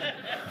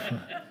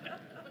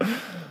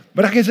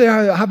 But I can say,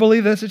 I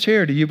believe that's a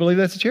chair. Do you believe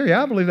that's a chair?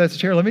 Yeah, I believe that's a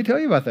chair. Let me tell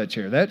you about that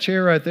chair. That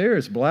chair right there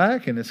is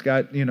black, and it's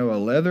got, a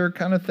leather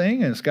kind of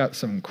thing, and it's got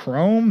some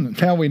chrome.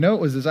 Now we know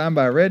it was designed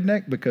by a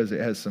redneck because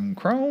it has some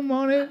chrome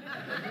on it.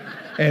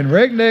 And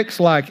rednecks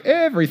like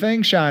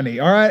everything shiny,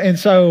 all right? And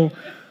so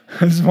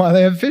this is why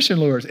they have fishing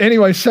lures.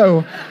 Anyway,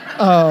 so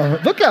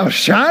look how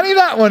shiny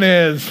that one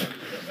is.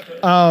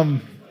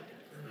 And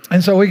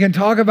so we can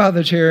talk about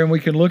the chair, and we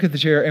can look at the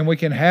chair, and we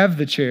can have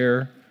the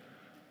chair.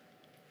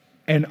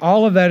 And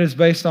all of that is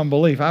based on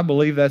belief. I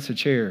believe that's a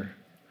chair.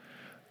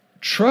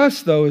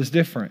 Trust, though, is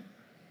different,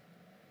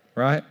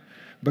 right?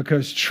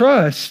 Because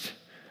trust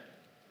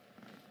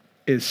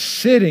is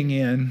sitting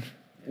in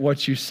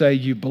what you say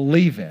you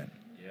believe in.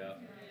 Yeah.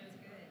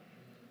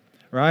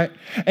 Right?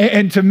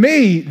 And to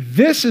me,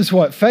 this is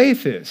what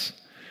faith is.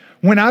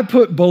 When I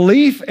put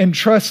belief and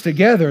trust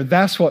together,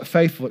 that's what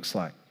faith looks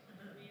like.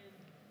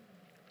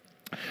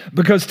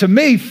 Because to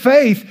me,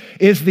 faith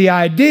is the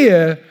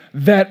idea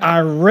that I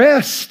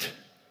rest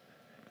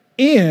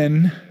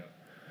in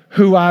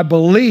who I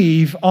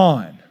believe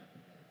on.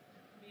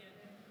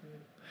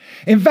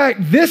 In fact,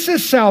 this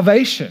is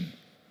salvation.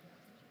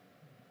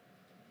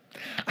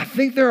 I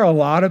think there are a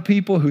lot of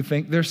people who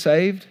think they're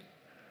saved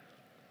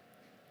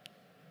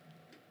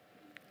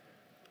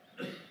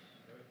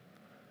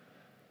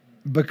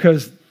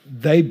because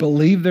they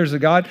believe there's a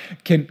God.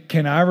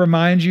 Can I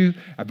remind you,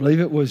 I believe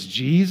it was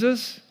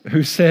Jesus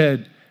who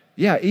said,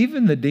 yeah,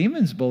 even the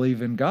demons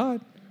believe in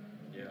God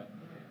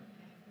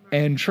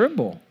and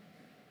tremble.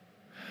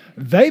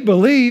 They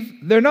believe,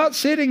 they're not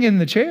sitting in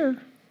the chair.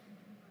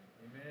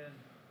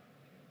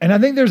 And I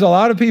think there's a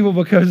lot of people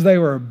because they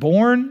were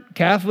born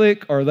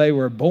Catholic or they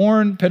were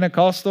born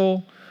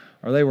Pentecostal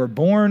or they were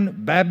born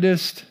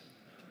Baptist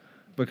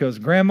because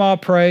grandma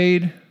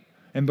prayed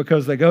and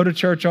because they go to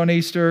church on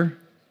Easter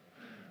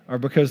or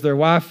because their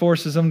wife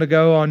forces them to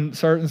go on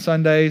certain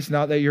Sundays.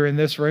 Not that you're in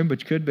this room, but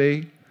you could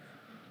be.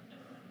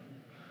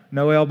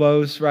 No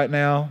elbows right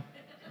now.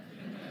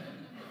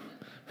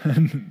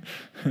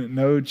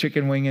 No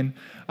chicken winging.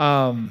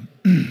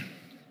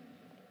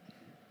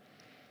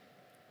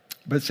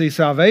 But see,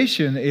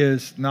 salvation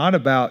is not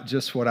about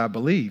just what I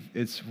believe.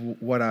 It's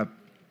what I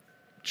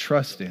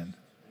trust in,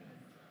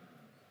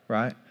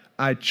 right?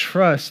 I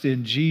trust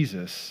in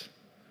Jesus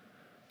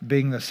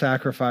being the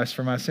sacrifice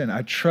for my sin.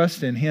 I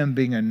trust in Him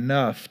being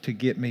enough to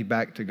get me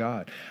back to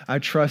God. I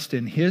trust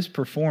in His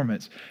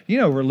performance. You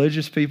know,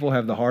 religious people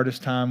have the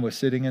hardest time with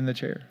sitting in the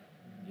chair.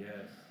 Yes.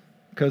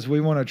 Because we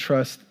want to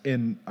trust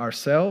in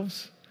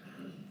ourselves.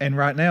 And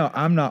right now,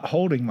 I'm not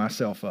holding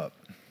myself up.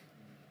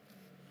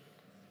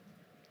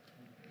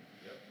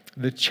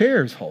 The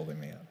chair's holding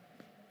me up.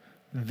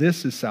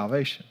 This is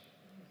salvation.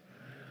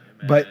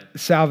 Amen. But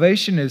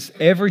salvation is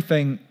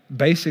everything.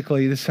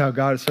 Basically, this is how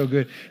God is so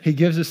good. He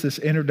gives us this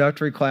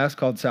introductory class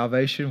called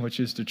salvation, which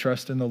is to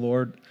trust in the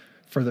Lord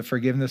for the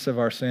forgiveness of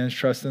our sins,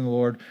 trust in the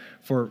Lord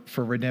for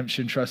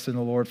redemption, trust in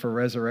the Lord for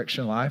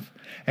resurrection life.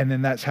 And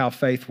then that's how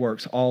faith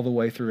works all the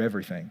way through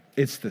everything.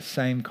 It's the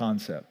same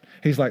concept.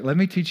 He's like, let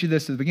me teach you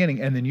this at the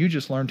beginning, and then you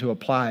just learn to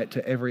apply it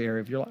to every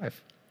area of your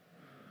life.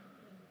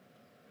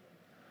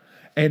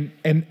 And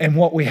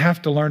what we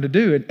have to learn to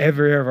do in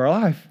every area of our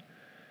life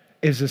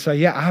is to say,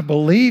 yeah, I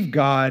believe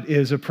God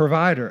is a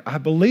provider. I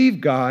believe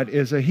God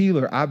is a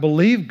healer. I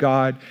believe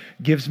God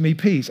gives me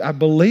peace. I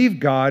believe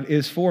God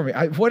is for me.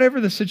 Whatever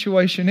the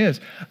situation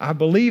is, I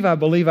believe.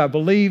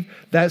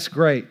 That's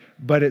great.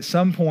 But at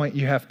some point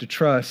you have to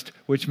trust,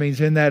 which means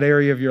in that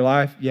area of your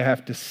life, you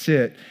have to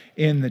sit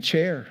in the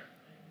chair.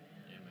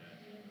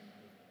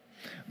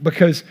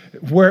 Because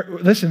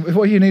listen,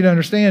 what you need to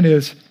understand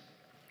is,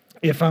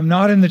 if I'm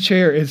not in the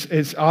chair,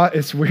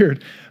 it's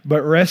weird,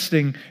 but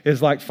resting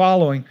is like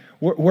following.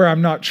 Where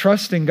I'm not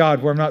trusting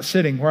God, where I'm not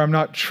sitting, where I'm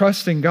not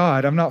trusting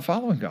God, I'm not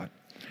following God.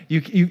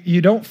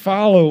 You don't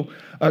follow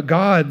a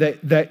God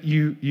that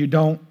you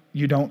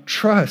don't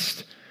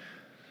trust.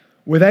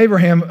 With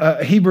Abraham,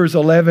 Hebrews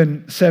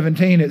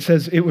 11:17, it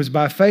says it was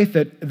by faith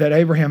that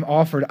Abraham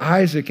offered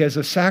Isaac as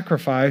a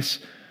sacrifice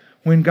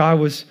when God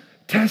was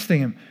testing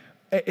him.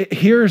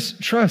 Here's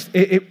trust.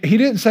 He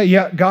didn't say,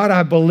 yeah, God,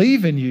 I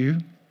believe in you.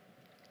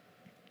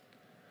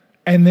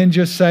 And then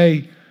just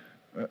say,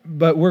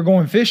 but we're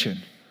going fishing.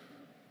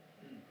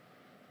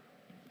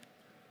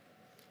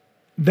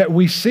 That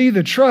we see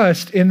the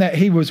trust in that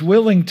he was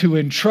willing to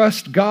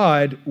entrust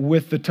God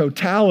with the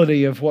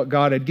totality of what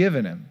God had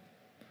given him.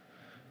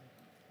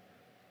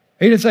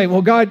 He didn't say,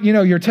 well, God,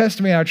 you're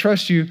testing me and I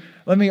trust you.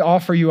 Let me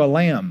offer you a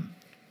lamb.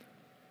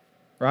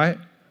 Right?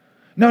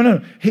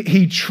 No.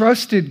 He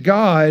trusted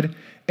God,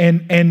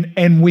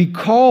 and we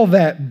call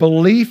that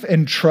belief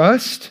and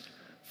trust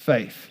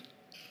faith.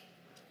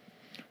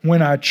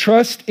 When I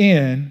trust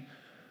in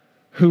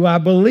who I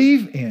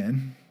believe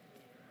in,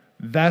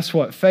 that's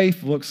what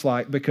faith looks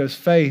like, because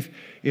faith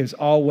is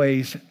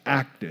always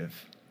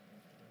active.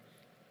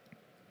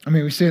 I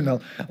mean, we see in the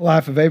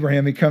life of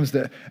Abraham, he comes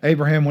to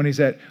Abraham when he's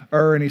at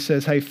Ur and he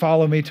says, hey,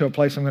 follow me to a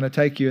place I'm going to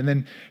take you. And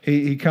then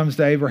he comes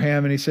to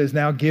Abraham and he says,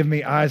 now give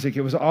me Isaac.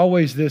 It was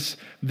always this,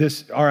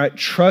 all right,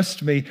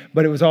 trust me,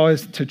 but it was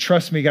always to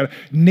trust me. God.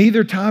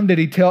 Neither time did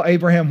he tell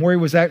Abraham where he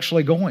was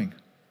actually going.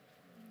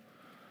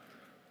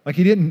 Like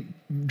he didn't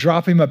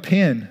drop him a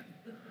pin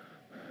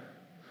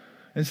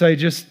and say,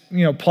 just,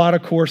 plot a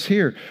course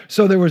here.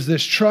 So there was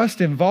this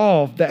trust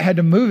involved that had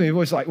to move him. It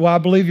was like, well, I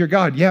believe you're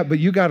God. Yeah, but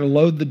you got to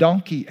load the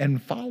donkey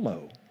and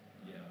follow.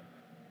 Yeah.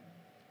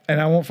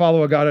 And I won't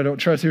follow a God I don't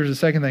trust. Here's the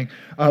second thing.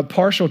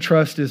 Partial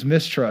trust is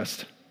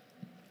mistrust.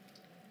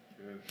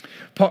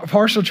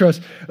 Partial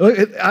trust.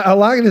 I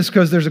like this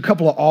because there's a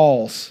couple of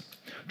alls.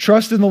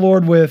 Trust in the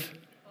Lord with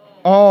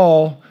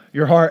all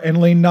your heart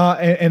and lean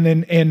not, and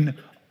then in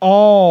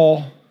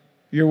all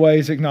your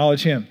ways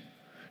acknowledge Him.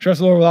 Trust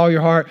the Lord with all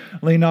your heart.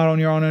 Lean not on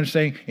your own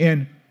understanding.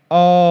 In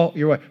all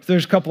your ways. So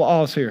there's a couple of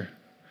alls here.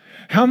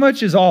 How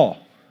much is all?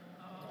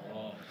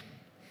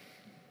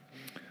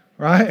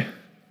 Right?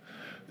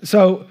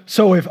 So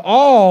if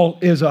all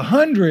is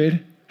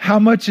 100, how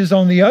much is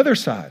on the other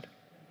side?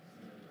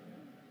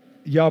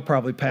 Y'all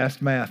probably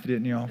passed math,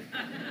 didn't y'all?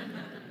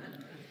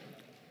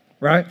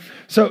 right?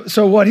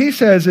 So what he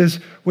says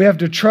is we have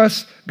to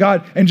trust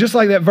God. And just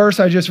like that verse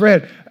I just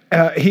read,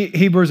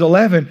 Hebrews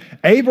 11,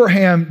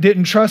 Abraham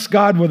didn't trust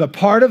God with a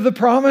part of the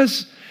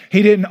promise.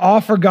 He didn't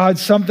offer God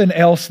something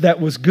else that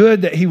was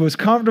good, that he was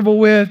comfortable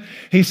with.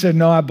 He said,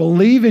 no, I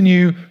believe in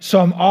you, so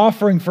I'm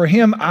offering. For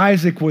him,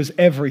 Isaac was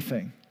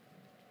everything.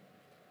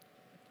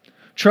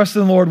 Trust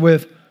in the Lord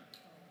with.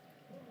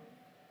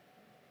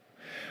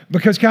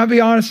 Because can I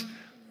be honest?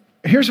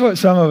 Here's what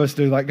some of us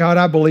do. Like, God,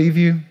 I believe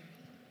you.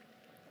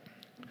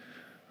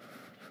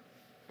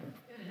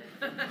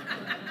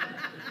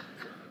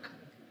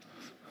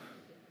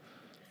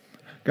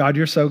 God,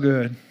 you're so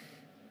good.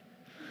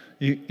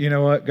 You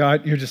know what,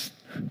 God,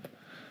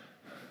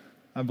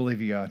 I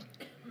believe you, God.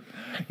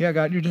 Yeah,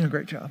 God, you're doing a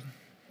great job.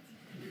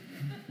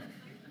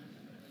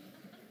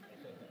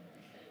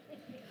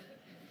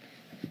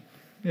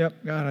 Yep,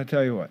 God, I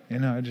tell you what,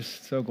 I'm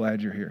just so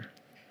glad you're here.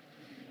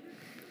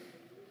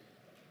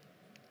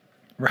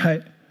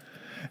 Right?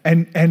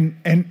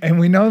 And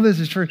we know this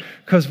is true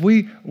because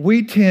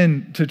we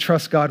tend to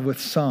trust God with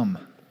some.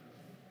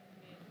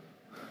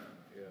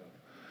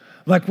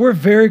 Like we're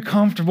very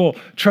comfortable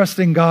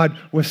trusting God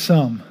with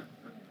some,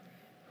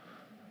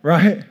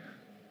 right?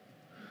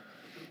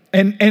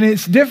 And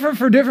it's different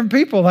for different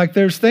people. Like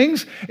there's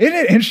things, isn't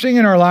it interesting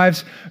in our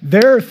lives?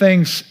 There are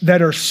things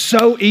that are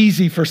so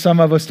easy for some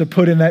of us to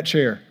put in that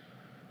chair.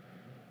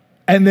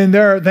 And then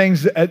there are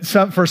things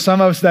for some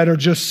of us that are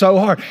just so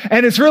hard.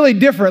 And it's really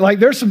different. Like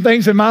there's some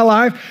things in my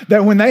life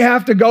that when they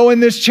have to go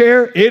in this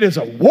chair, it is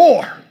a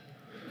war.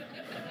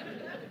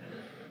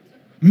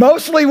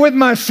 Mostly with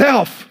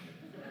myself,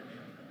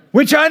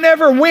 which I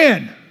never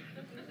win.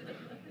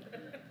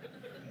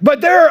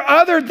 But there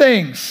are other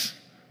things.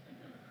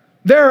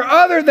 There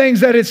are other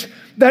things that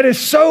is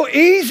so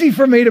easy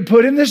for me to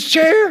put in this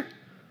chair.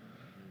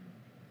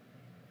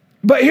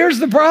 But here's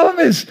the problem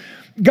is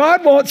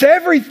God wants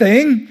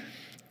everything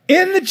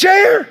in the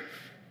chair.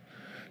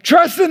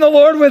 Trust in the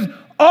Lord with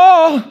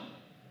all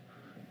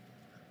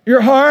your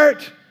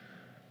heart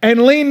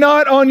and lean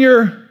not on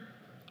your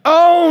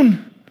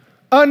own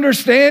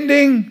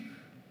understanding.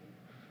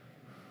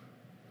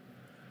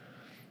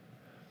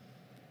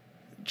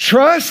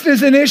 Trust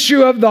is an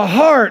issue of the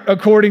heart,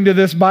 according to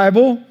this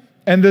Bible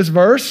and this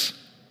verse.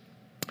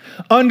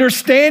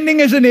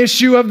 Understanding is an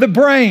issue of the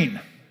brain.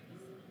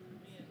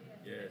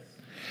 Yes.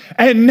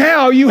 And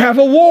now you have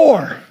a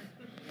war.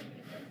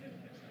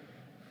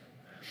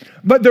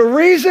 But the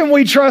reason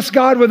we trust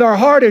God with our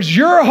heart is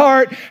your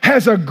heart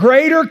has a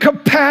greater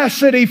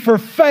capacity for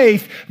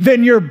faith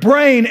than your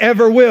brain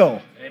ever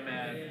will.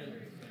 Amen.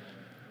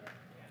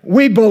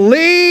 We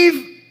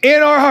believe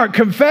in our heart,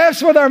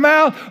 confess with our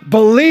mouth,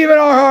 believe in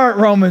our heart,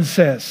 Romans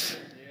says.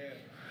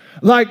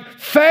 Like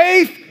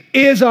faith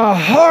is a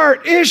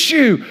heart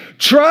issue.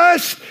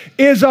 Trust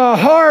is a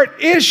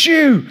heart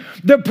issue.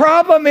 The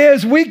problem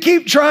is we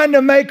keep trying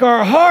to make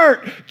our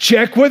heart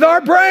check with our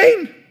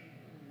brain.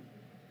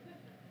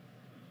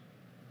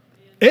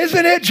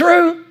 Isn't it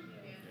true?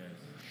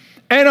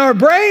 And our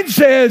brain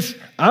says,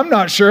 I'm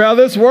not sure how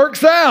this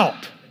works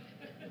out.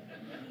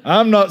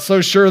 I'm not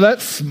so sure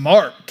that's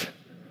smart.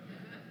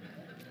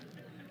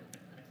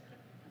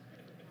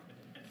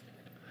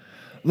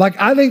 Like,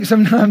 I think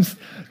sometimes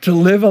to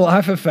live a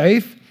life of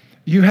faith,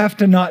 you have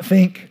to not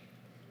think.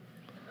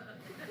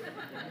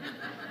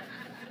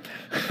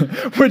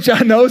 Which I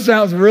know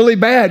sounds really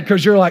bad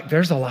because you're like,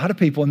 there's a lot of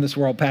people in this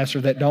world,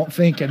 Pastor, that don't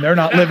think and they're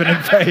not living in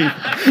faith.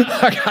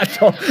 Like,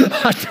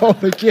 I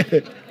totally get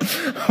it.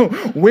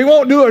 We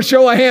won't do a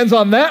show of hands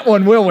on that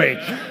one, will we?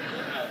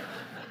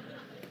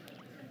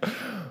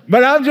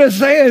 But I'm just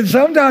saying,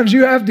 sometimes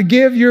you have to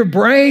give your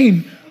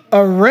brain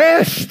a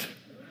rest.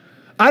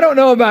 I don't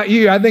know about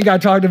you. I think I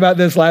talked about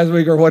this last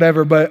week or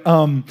whatever, but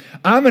I'm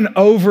an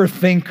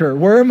overthinker.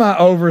 Where are my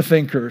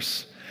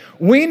overthinkers?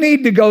 We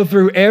need to go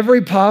through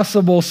every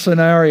possible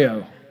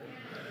scenario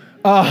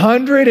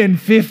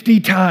 150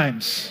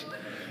 times.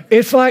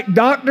 It's like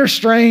Doctor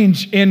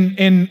Strange in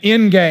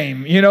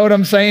Endgame. You know what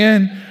I'm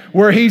saying?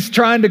 Where he's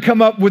trying to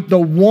come up with the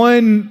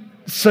one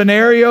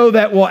scenario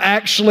that will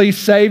actually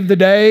save the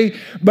day,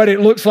 but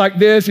it looks like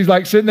this. He's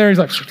like sitting there, he's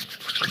like...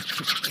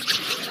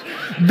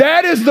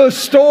 That is the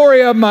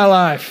story of my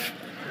life.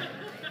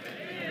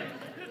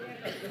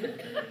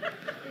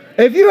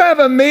 If you have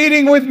a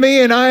meeting with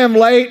me and I am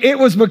late, it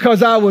was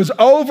because I was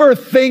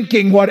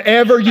overthinking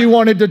whatever you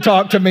wanted to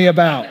talk to me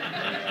about.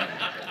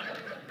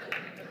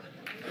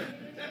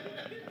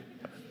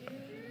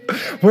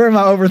 Where are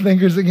my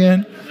overthinkers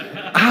again?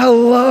 I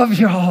love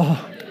y'all.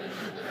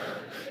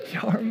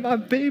 Y'all are my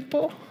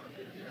people.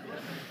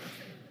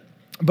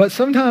 But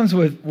sometimes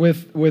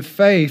with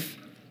faith,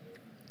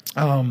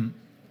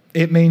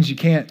 it means you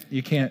can't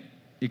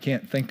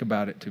think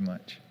about it too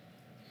much.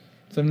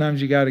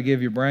 Sometimes you got to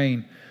give your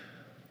brain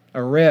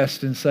a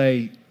rest and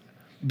say,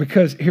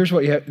 because here's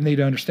what you need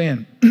to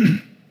understand.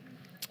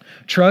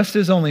 Trust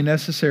is only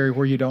necessary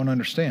where you don't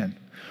understand.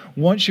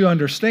 Once you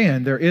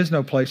understand, there is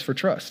no place for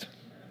trust.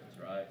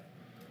 That's right.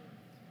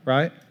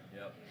 Right?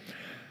 Yep.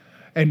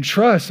 And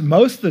trust,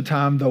 most of the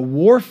time, the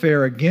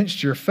warfare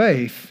against your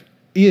faith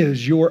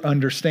is your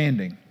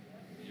understanding.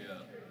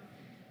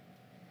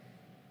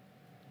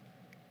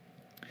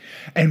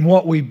 And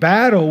what we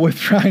battle with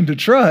trying to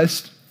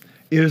trust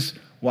is,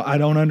 well, I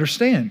don't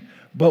understand.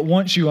 But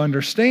once you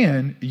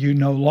understand, you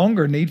no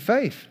longer need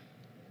faith.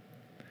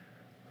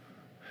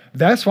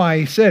 That's why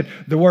he said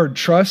the word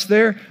trust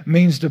there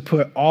means to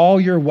put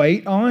all your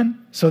weight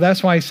on. So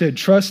that's why he said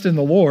trust in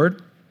the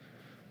Lord.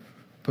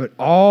 Put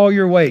all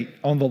your weight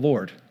on the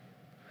Lord.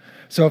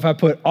 So if I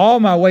put all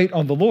my weight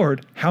on the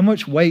Lord, how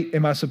much weight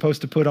am I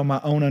supposed to put on my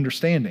own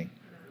understanding?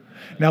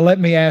 Now let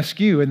me ask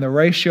you, in the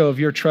ratio of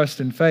your trust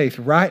and faith,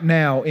 right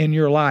now in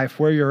your life,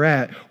 where you're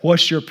at,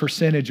 what's your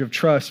percentage of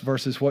trust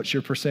versus what's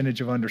your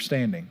percentage of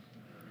understanding?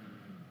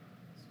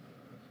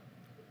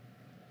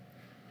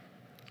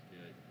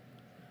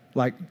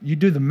 Like, you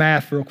do the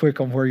math real quick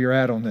on where you're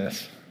at on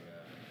this.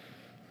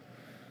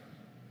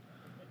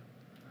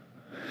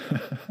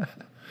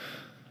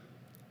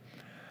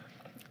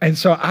 And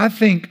so I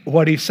think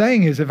what he's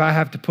saying is, if I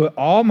have to put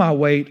all my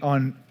weight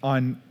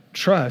on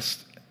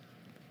trust,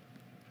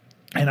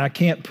 and I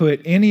can't put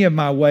any of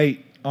my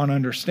weight on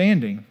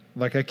understanding,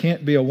 like I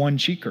can't be a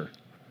one-cheeker.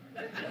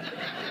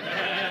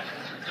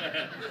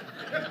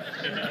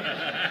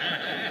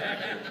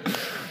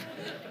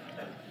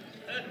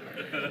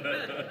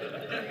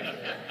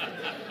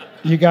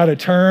 You got to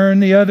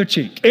turn the other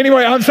cheek.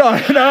 Anyway, I'm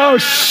sorry. No,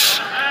 shh.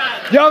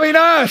 Y'all be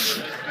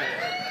nice.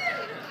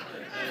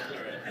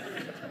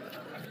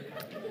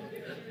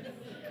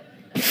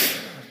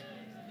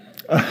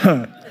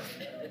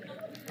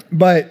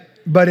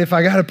 But if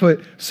I got to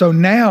put, so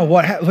now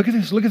what, look at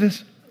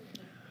this.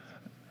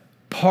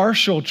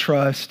 Partial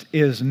trust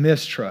is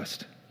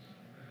mistrust,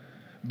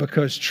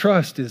 because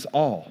trust is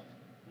all.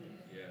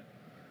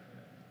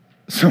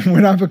 So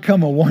when I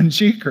become a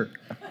one-cheeker,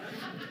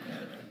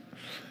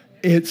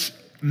 it's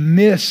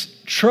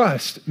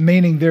mistrust,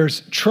 meaning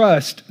there's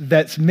trust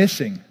that's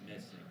missing.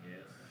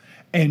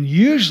 And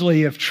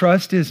usually if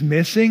trust is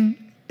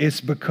missing, it's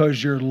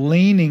because you're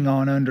leaning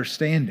on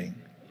understanding.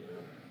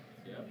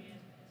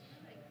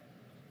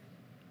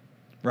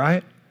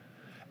 Right?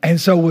 And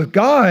so with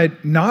God,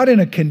 not in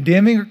a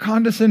condemning or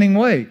condescending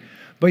way,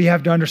 but you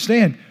have to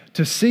understand,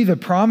 to see the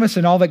promise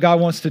and all that God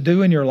wants to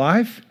do in your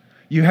life,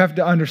 you have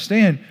to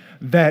understand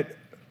that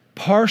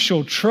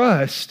partial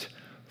trust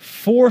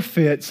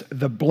forfeits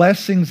the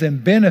blessings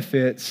and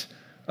benefits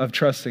of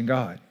trusting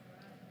God.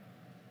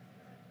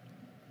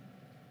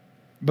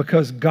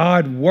 Because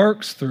God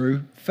works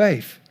through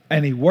faith,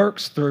 and He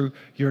works through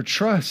your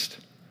trust.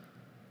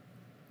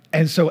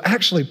 And so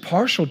actually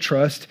partial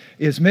trust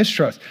is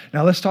mistrust.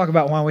 Now let's talk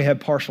about why we have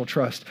partial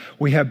trust.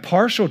 We have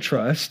partial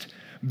trust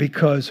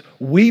because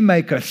we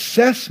make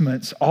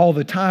assessments all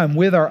the time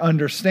with our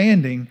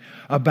understanding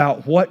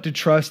about what to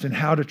trust and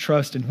how to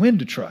trust and when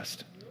to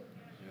trust.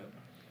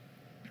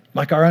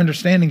 Like our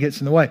understanding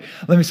gets in the way.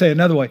 Let me say it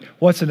another way.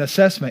 What's an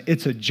assessment?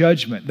 It's a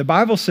judgment. The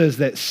Bible says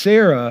that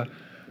Sarah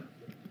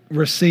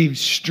received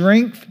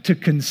strength to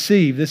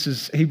conceive. This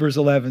is Hebrews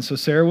 11. So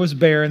Sarah was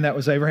barren. That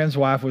was Abraham's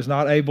wife, was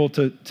not able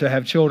to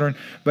have children,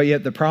 but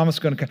yet the promise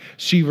going to come.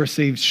 She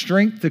received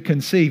strength to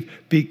conceive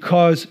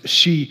because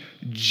she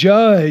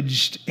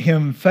judged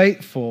him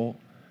faithful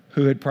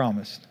who had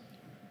promised.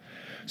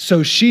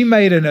 So she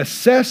made an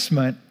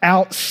assessment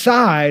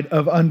outside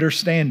of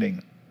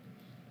understanding.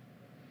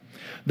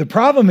 The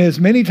problem is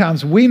many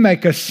times we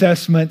make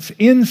assessments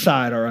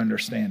inside our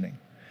understanding.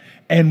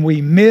 And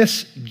we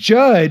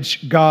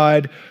misjudge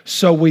God,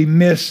 so we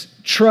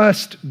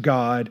mistrust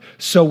God,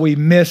 so we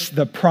miss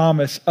the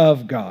promise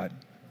of God.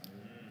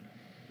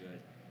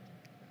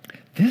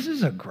 This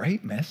is a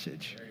great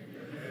message.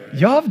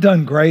 Y'all have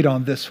done great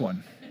on this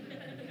one.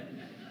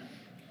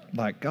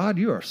 Like, God,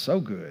 you are so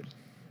good.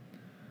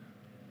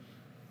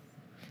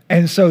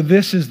 And so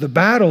this is the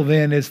battle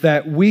then, is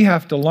that we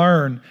have to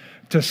learn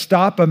to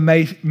stop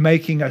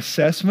making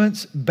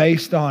assessments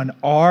based on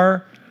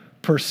our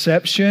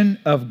perception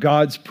of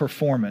God's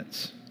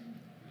performance.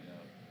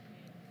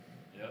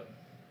 Yep.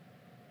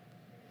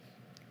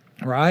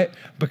 Right?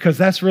 Because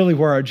that's really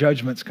where our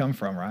judgments come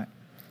from, right?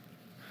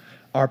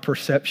 Our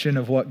perception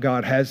of what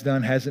God has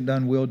done, hasn't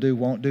done, will do,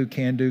 won't do,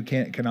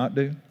 cannot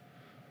do.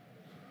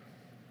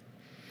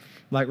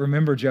 Like,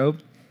 remember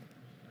Job?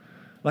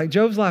 Like,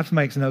 Job's life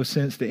makes no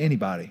sense to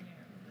anybody.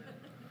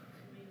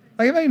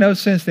 Like, it makes no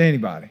sense to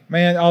anybody.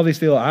 Man, all these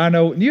deals, I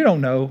know, you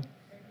don't know.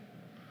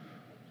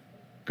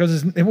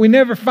 Because we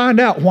never find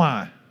out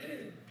why.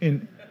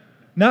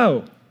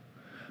 No.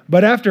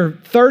 But after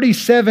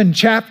 37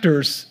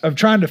 chapters of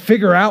trying to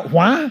figure out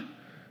why,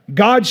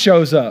 God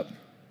shows up.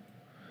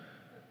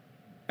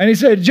 And He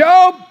said,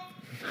 Job,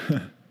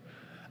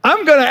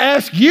 I'm going to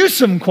ask you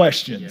some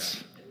questions.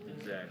 Yeah,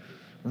 exactly.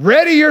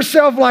 Ready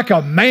yourself like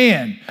a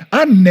man.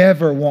 I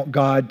never want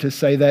God to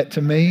say that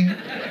to me.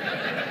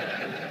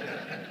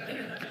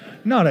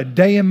 Not a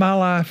day in my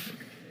life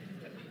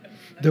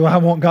do I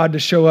want God to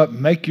show up,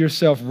 make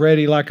yourself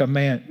ready like a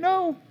man.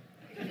 No.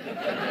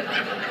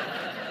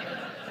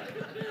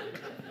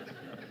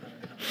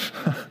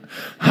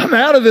 I'm I'm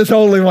out of this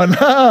Holy One.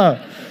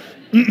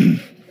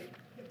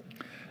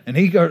 And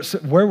he goes,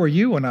 where were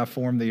you when I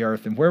formed the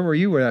earth? And where were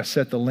you when I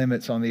set the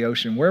limits on the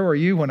ocean? Where were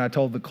you when I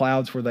told the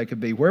clouds where they could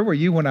be? Where were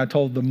you when I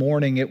told the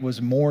morning it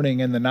was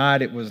morning and the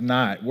night it was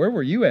night? Where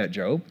were you at,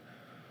 Job?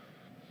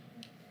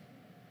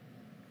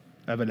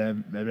 Here's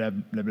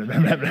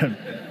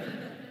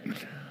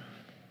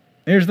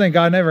the thing,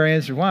 God never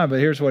answered why, but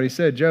here's what he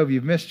said. Job,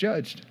 you've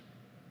misjudged.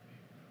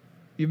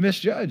 You've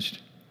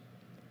misjudged.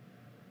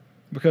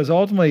 Because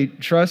ultimately,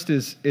 trust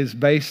is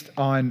based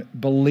on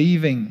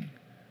believing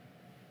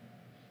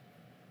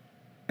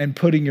and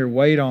putting your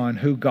weight on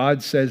who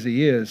God says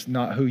he is,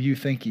 not who you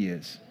think he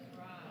is.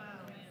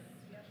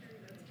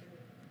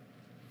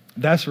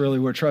 That's really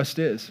where trust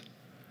is.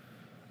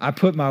 I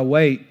put my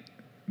weight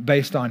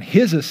based on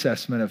his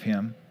assessment of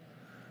him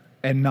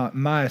and not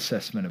my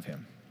assessment of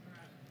him.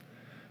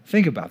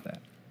 Think about that.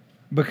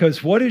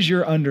 Because what is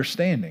your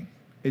understanding?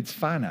 It's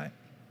finite.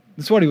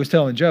 That's what he was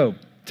telling Job.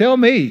 Tell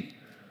me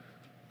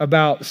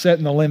about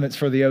setting the limits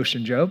for the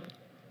ocean, Job.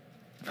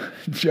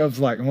 Job's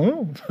like,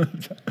 oh.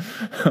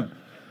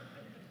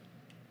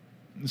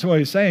 That's what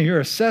he's saying. Your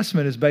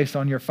assessment is based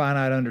on your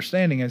finite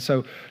understanding. And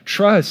so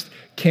trust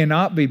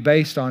cannot be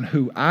based on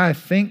who I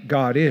think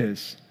God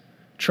is.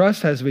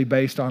 Trust has to be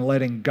based on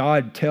letting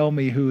God tell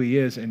me who he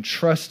is and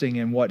trusting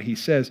in what he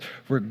says,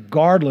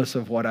 regardless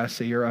of what I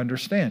see or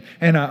understand.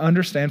 And I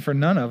understand for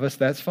none of us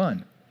that's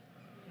fun.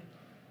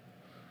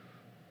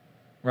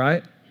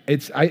 Right?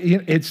 It's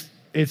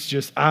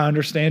just, I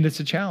understand it's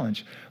a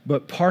challenge.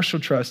 But partial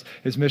trust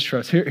is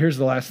mistrust. Here's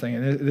the last thing,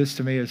 and this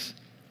to me is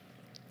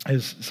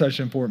such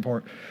an important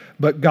part.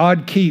 But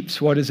God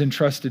keeps what is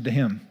entrusted to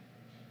him.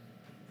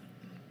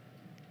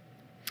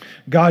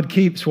 God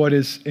keeps what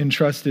is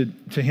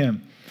entrusted to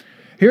him.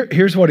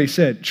 Here's what he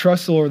said.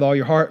 Trust the Lord with all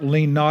your heart.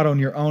 Lean not on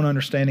your own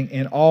understanding.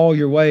 In all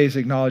your ways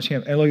acknowledge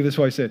him. And look at this,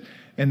 what he said.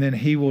 And then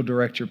he will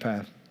direct your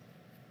path.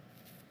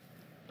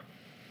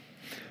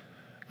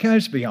 Can I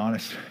just be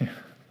honest?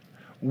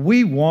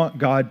 We want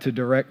God to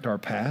direct our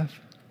path.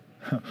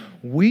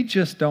 We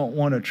just don't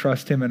want to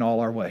trust him in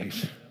all our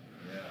ways.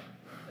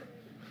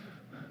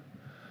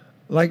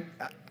 Like,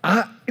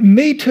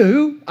 me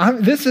too.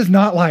 This is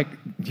not like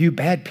you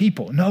bad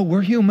people. No,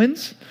 we're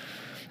humans.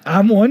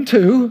 I'm one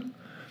too.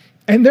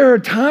 And there are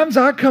times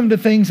I come to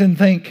things and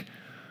think,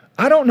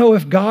 I don't know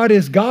if God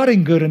is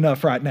Godding good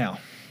enough right now.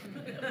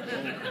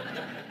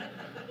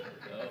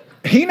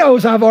 He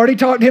knows I've already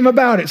talked to him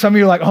about it. Some of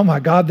you are like, oh my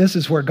God, this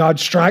is where God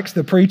strikes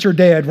the preacher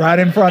dead right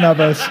in front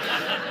of us.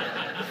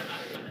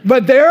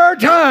 But there are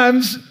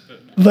times,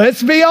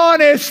 let's be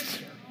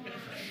honest,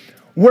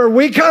 where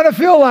we kind of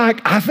feel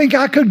like, I think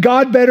I could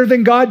God better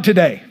than God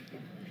today.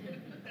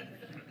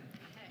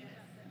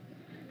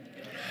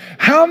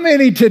 How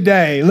many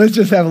today, let's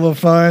just have a little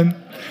fun.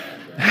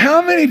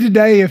 How many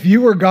today, if you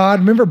were God,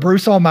 remember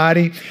Bruce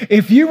Almighty?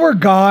 If you were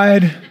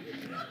God,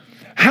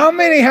 how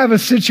many have a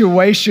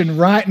situation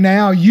right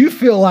now you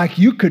feel like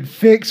you could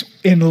fix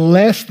in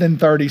less than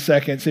 30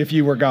 seconds if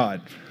you were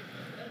God?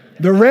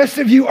 The rest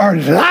of you are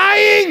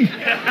lying.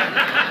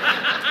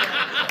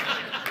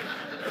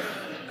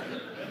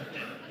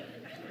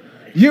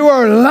 You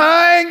are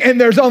lying, and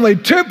there's only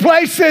two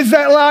places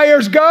that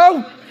liars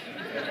go.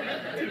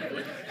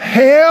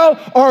 Hell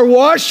or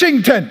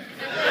Washington.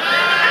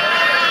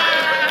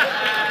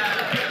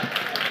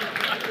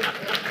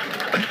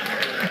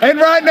 And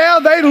right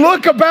now they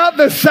look about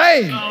the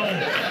same.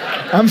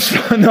 I'm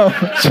so, no,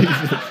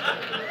 Jesus.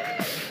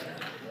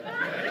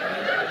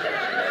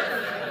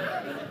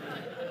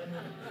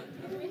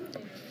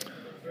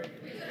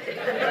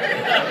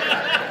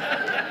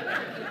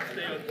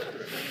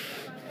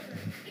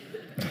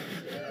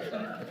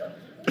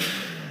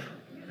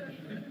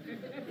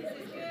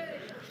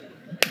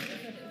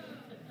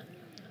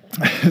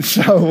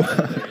 So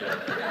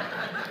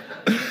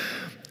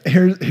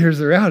here's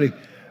the reality.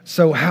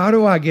 So why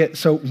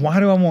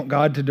do I want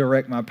God to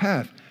direct my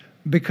path?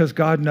 Because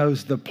God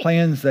knows the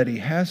plans that he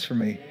has for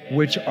me,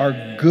 which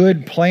are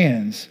good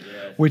plans,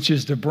 which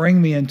is to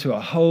bring me into a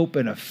hope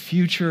and a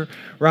future,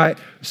 right?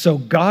 So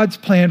God's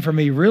plan for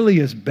me really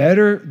is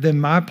better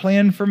than my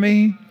plan for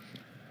me.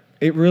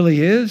 It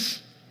really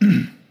is.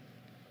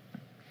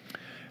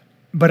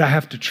 But I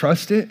have to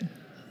trust it.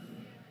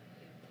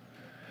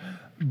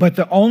 But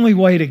the only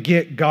way to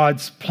get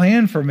God's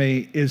plan for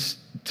me is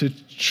to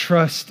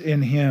trust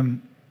in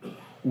him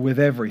with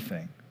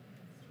everything.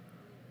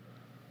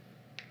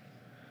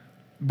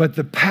 But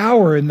the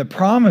power and the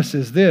promise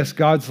is this.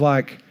 God's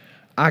like,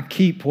 I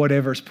keep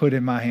whatever's put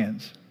in my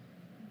hands.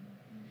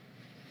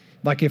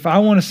 Like if I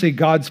want to see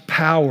God's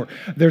power,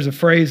 there's a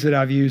phrase that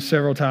I've used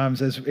several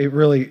times as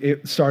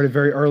it started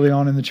very early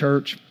on in the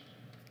church.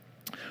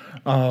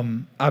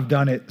 I've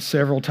done it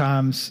several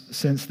times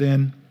since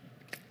then.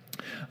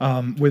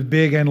 With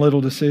big and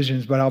little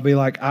decisions, but I'll be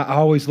like, I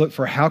always look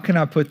for how can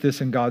I put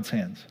this in God's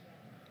hands?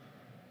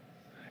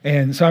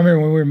 And so I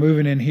remember when we were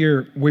moving in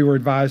here, we were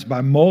advised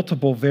by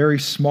multiple very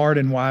smart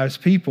and wise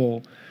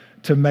people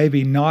to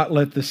maybe not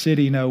let the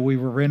city know we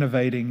were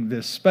renovating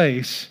this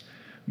space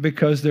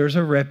because there's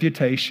a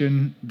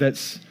reputation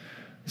that's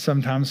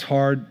sometimes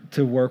hard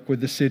to work with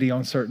the city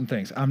on certain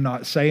things. I'm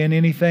not saying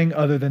anything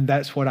other than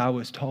that's what I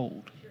was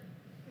told.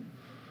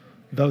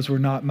 Those were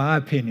not my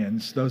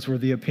opinions. Those were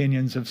the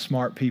opinions of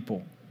smart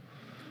people.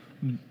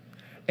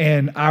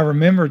 And I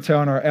remember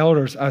telling our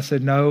elders, I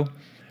said, no,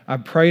 I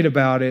prayed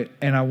about it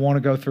and I want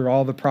to go through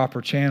all the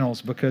proper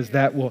channels because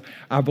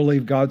I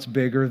believe God's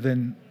bigger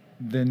than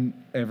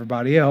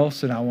everybody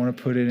else, and I want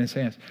to put it in his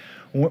hands.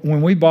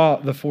 When we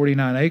bought the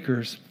 49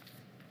 acres,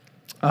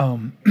 I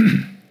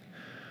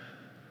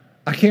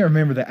can't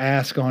remember the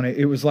ask on it.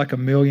 It was like $1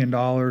 million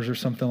or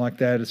something like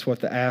that. It's what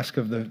the ask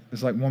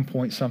it's like 1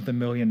 point something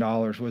million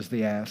dollars was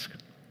the ask.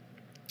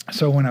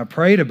 So when I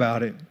prayed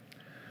about it,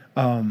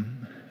 I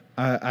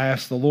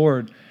asked the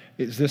Lord,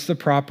 is this the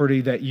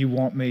property that you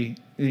want me,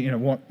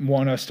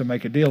 want us to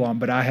make a deal on?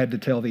 But I had to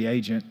tell the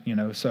agent,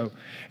 so,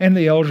 and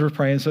the elders were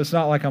praying. So it's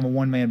not like I'm a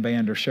one-man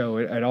band or show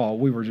at all.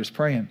 We were just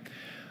praying.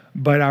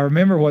 But I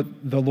remember what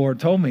the Lord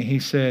told me. He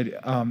said,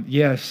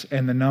 yes,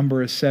 and the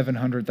number is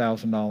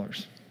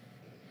 $700,000.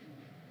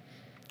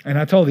 And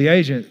I told the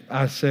agent,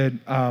 I said,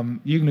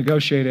 you can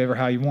negotiate ever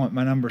how you want.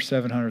 My number's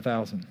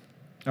 $700,000.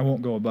 I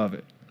won't go above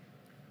it.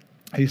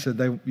 He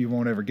said, you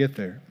won't ever get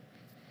there.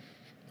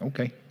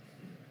 Okay.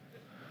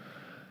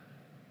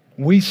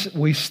 We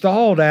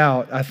stalled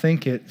out, I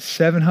think, at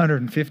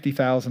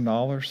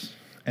 $750,000,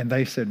 and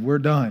they said, we're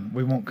done.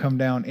 We won't come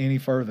down any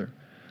further.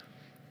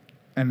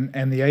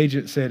 And the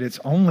agent said, it's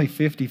only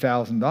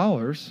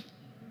 $50,000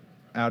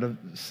 out of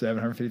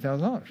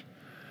 $750,000.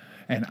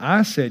 And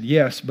I said,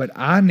 yes, but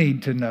I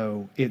need to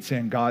know it's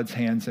in God's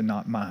hands and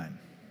not mine.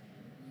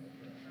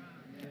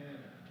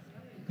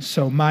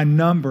 So my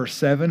number,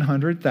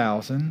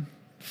 $700,000,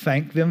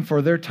 thank them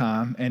for their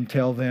time and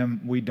tell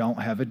them we don't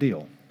have a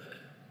deal.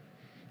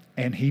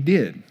 And he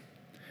did.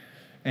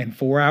 And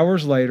 4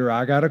 hours later,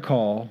 I got a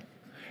call.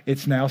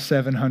 It's now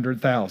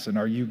 $700,000.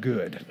 Are you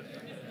good?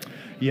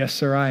 Yes,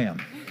 sir, I am.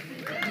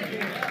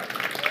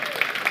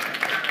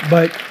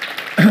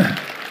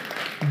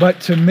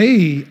 But to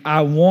me,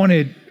 I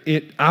wanted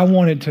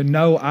to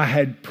know I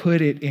had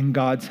put it in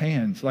God's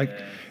hands.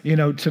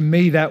 To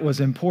me, that was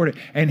important.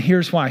 And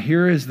here's why.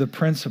 Here is the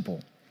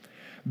principle.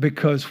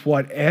 Because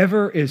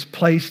whatever is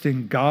placed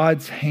in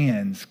God's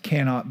hands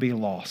cannot be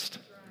lost.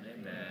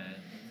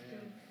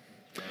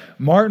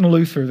 Martin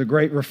Luther, the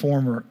great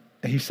reformer,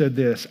 he said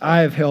this,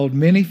 I have held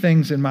many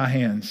things in my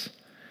hands,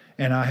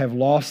 and I have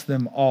lost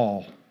them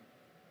all.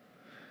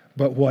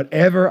 But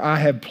whatever I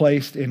have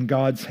placed in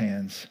God's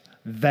hands,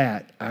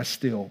 that I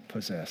still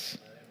possess.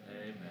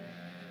 Amen.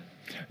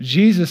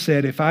 Jesus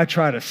said, if I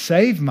try to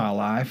save my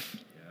life,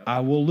 I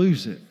will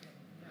lose it.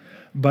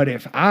 But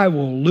if I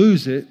will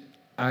lose it,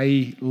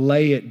 i.e.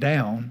 lay it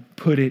down,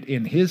 put it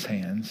in his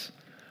hands,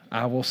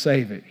 I will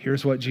save it.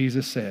 Here's what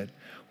Jesus said.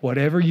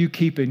 Whatever you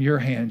keep in your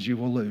hands, you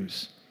will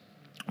lose.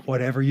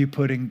 Whatever you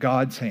put in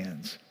God's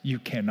hands, you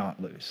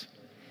cannot lose.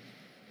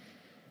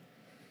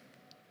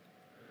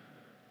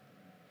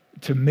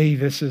 To me,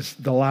 this is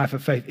the life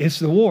of faith. It's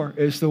the war.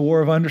 It's the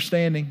war of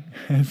understanding.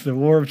 It's the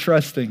war of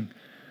trusting.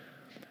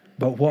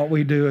 But what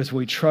we do is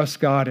we trust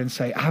God and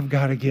say, I've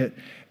got to get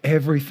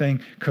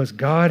everything because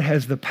God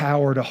has the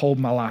power to hold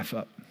my life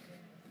up.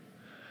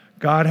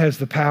 God has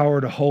the power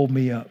to hold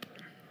me up.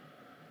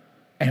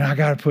 And I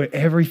got to put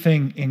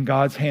everything in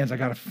God's hands. I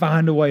got to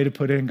find a way to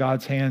put it in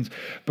God's hands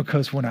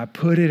because when I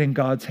put it in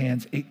God's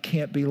hands, it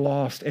can't be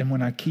lost. And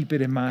when I keep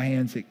it in my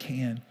hands, it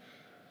can.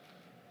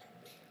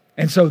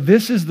 And so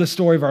this is the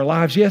story of our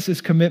lives. Yes, it's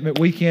commitment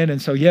weekend.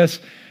 And so yes,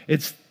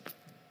 it's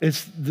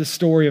the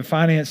story of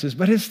finances,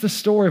 but it's the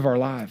story of our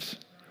lives.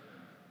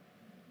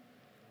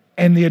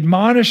 And the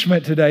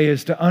admonishment today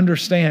is to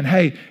understand,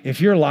 hey,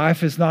 if your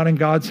life is not in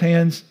God's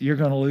hands, you're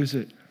going to lose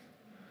it.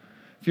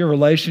 If your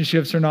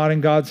relationships are not in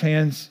God's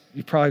hands,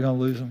 you're probably going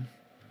to lose them.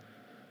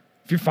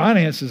 If your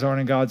finances aren't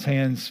in God's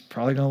hands,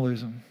 probably going to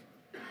lose them.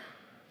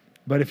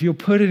 But if you'll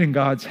put it in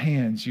God's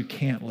hands, you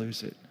can't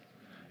lose it.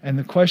 And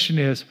the question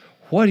is,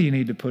 what do you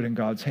need to put in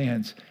God's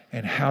hands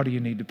and how do you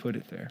need to put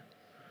it there?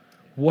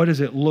 What does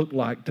it look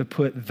like to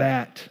put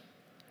that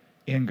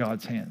in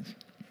God's hands?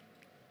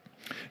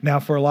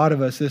 Now, for a lot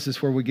of us, this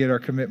is where we get our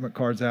commitment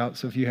cards out.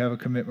 So if you have a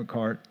commitment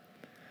card,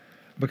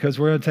 because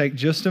we're going to take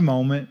just a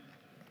moment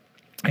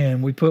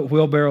and we put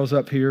wheelbarrows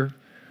up here,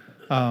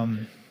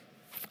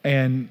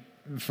 and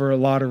for a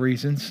lot of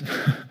reasons.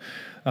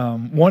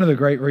 One of the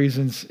great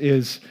reasons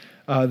is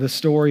the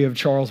story of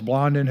Charles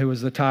Blondin, who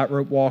was the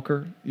tightrope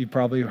walker. You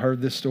probably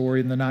heard this story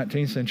in the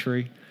 19th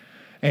century.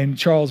 And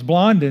Charles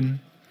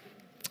Blondin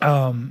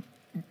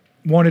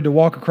wanted to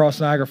walk across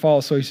Niagara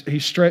Falls, so he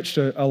stretched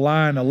a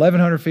line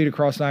 1,100 feet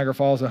across Niagara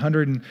Falls,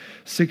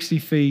 160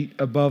 feet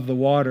above the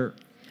water.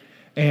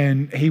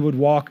 And he would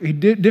walk, he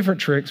did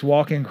different tricks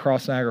walking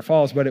across Niagara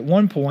Falls, but at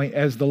one point,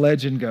 as the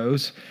legend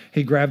goes,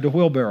 he grabbed a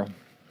wheelbarrow.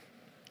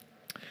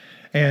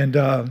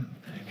 And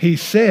he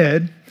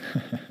said,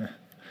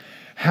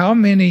 how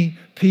many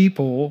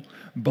people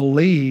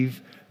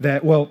believe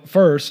that, well,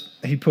 first,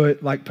 he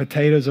put like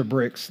potatoes or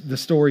bricks. The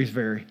stories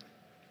vary.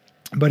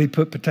 But he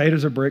put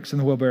potatoes or bricks in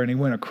the wheelbarrow, and he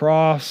went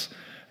across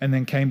and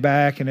then came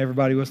back, and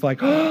everybody was like,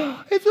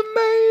 oh, it's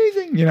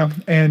amazing,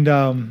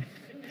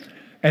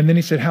 and then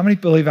he said, how many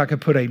believe I could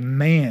put a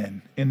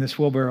man in this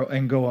wheelbarrow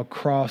and go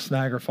across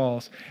Niagara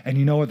Falls? And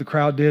you know what the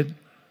crowd did?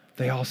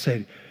 They all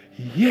said,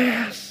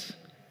 yes.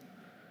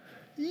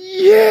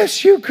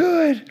 Yes, you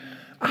could.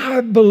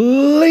 I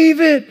believe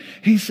it.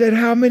 He said,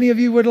 how many of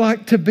you would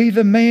like to be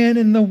the man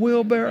in the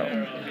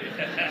wheelbarrow?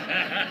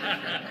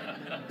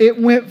 It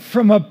went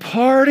from a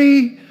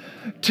party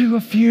to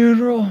a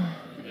funeral.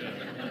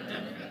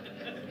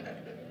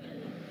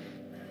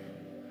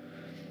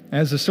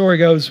 As the story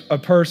goes, a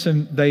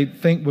person they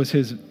think was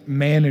his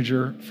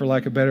manager, for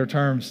lack of better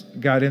terms,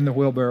 got in the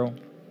wheelbarrow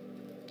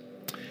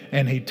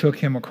and he took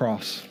him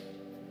across.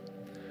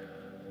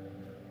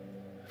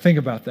 Think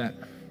about that.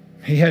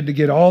 He had to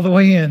get all the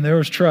way in. There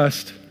was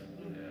trust.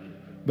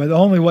 But the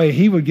only way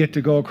he would get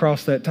to go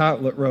across that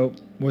tightrope rope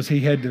was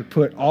he had to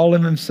put all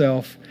of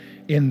himself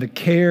in the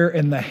care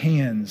and the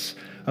hands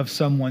of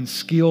someone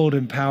skilled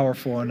and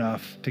powerful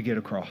enough to get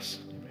across.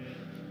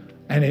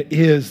 And it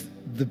is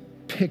the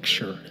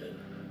picture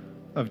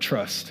of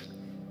trust.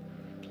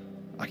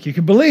 Like, you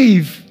can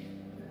believe,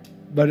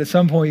 but at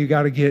some point you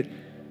got to get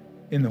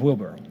in the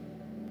wheelbarrow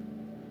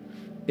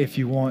if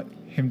you want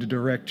him to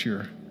direct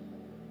your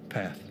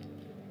path.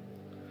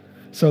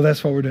 So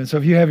that's what we're doing. So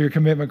if you have your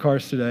commitment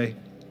cards today,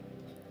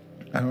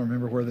 I don't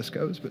remember where this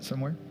goes, but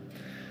somewhere.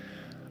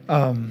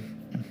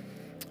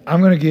 I'm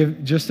going to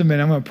give just a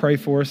minute. I'm going to pray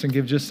for us and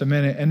give just a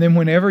minute. And then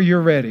whenever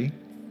you're ready,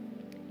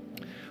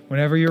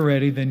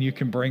 then you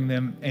can bring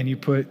them and you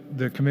put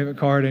the commitment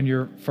card and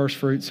your first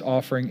fruits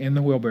offering in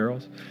the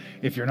wheelbarrows.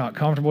 If you're not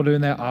comfortable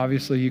doing that,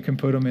 obviously you can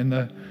put them in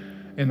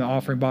the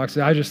offering box.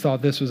 I just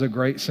thought this was a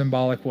great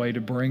symbolic way to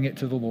bring it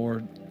to the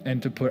Lord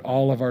and to put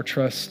all of our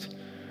trust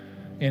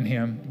in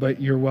Him. But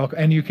you're welcome,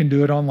 and you can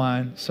do it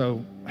online.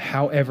 So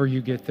however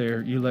you get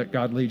there, you let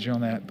God lead you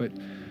on that. But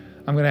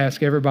I'm going to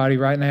ask everybody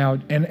right now,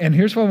 and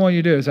here's what I want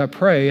you to do. As I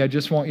pray, I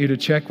just want you to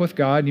check with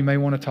God. You may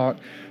want to talk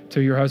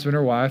to your husband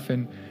or wife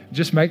and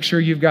just make sure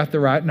you've got the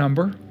right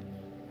number.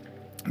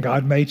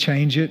 God may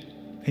change it.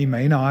 He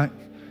may not.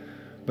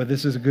 But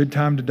this is a good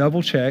time to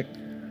double check.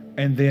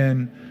 And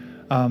then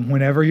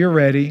whenever you're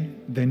ready,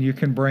 then you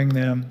can bring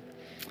them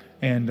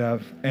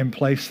and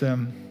place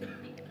them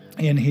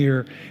in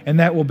here. And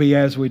that will be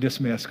as we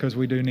dismiss, because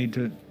we do need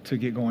to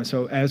get going.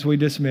 So as we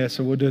dismiss,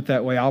 so we'll do it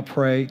that way. I'll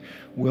pray.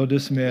 We'll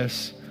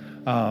dismiss.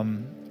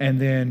 And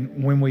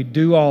then when we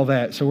do all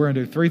that, so we're going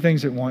to do 3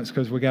 things at once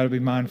because we got to be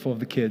mindful of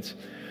the kids.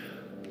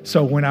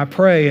 So when I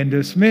pray and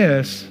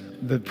dismiss,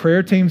 the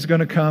prayer team's going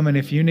to come, and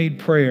if you need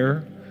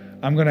prayer,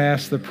 I'm going to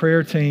ask the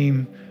prayer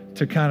team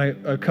to kind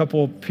of a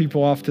couple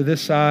people off to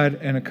this side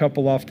and a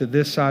couple off to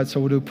this side. So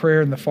we'll do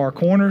prayer in the far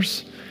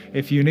corners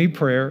if you need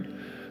prayer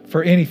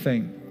for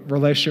anything,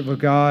 relationship with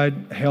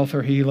God, health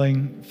or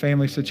healing,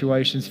 family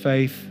situations,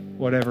 faith,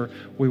 whatever.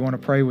 We want to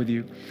pray with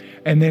you.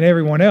 And then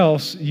everyone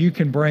else, you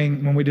can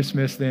bring, when we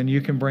dismiss, then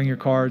you can bring your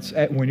cards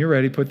when you're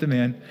ready, put them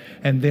in,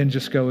 and then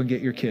just go and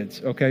get your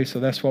kids. Okay,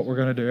 so that's what we're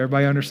going to do.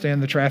 Everybody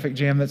understand the traffic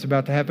jam that's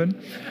about to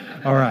happen?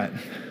 All right.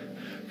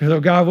 So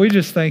God, we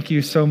just thank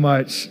you so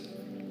much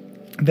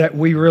that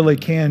we really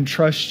can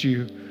trust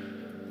you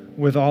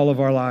with all of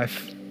our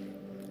life.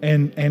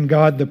 And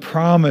God, the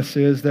promise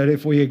is that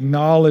if we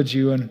acknowledge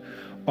you in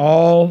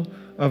all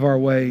of our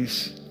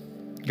ways,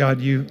 God,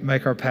 you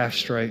make our path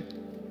straight.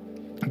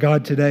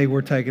 God, today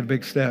we're taking a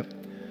big step.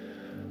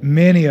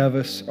 Many of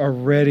us are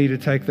ready to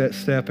take that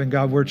step. And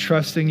God, we're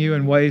trusting you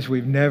in ways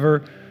we've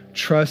never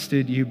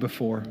trusted you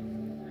before.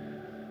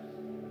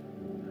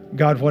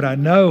 God, what I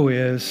know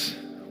is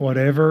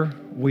whatever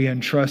we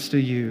entrust to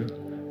you,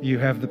 you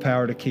have the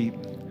power to keep.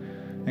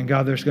 And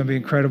God, there's going to be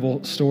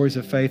incredible stories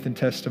of faith and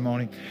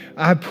testimony.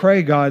 I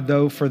pray, God,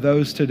 though, for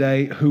those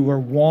today who are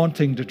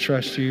wanting to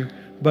trust you,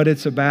 but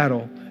it's a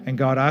battle. And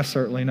God, I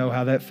certainly know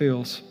how that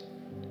feels.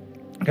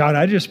 God,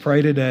 I just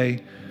pray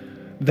today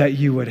that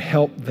you would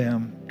help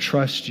them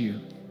trust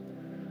you,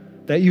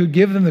 that you would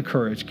give them the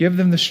courage, give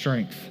them the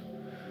strength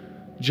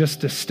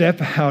just to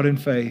step out in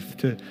faith,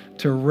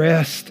 to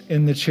rest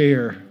in the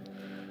chair,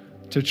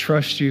 to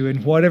trust you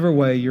in whatever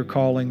way you're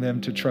calling them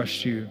to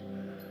trust you.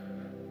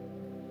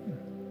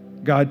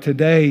 God,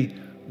 today,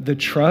 the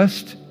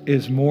trust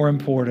is more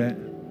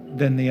important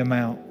than the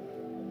amount.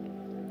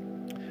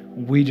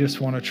 We just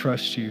want to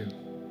trust you.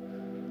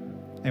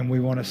 And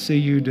we want to see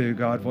you do,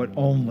 God, what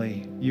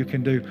only you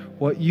can do,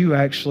 what you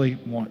actually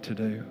want to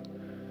do.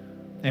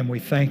 And we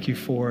thank you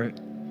for it.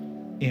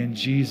 In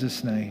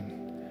Jesus'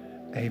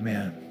 name,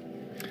 amen.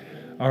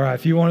 All right,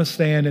 if you want to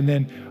stand, and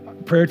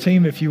then prayer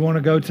team, if you want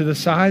to go to the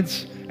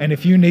sides, and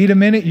if you need a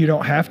minute, you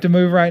don't have to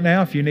move right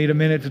now if you need a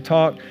minute to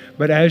talk.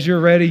 But as you're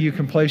ready, you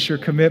can place your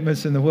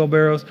commitments in the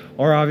wheelbarrows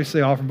or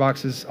obviously offering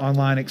boxes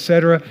online,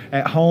 etc.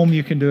 At home,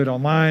 you can do it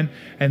online.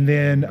 And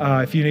then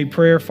if you need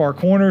prayer, far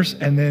corners,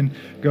 and then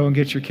go and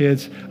get your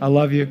kids. I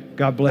love you.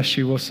 God bless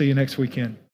you. We'll see you next weekend.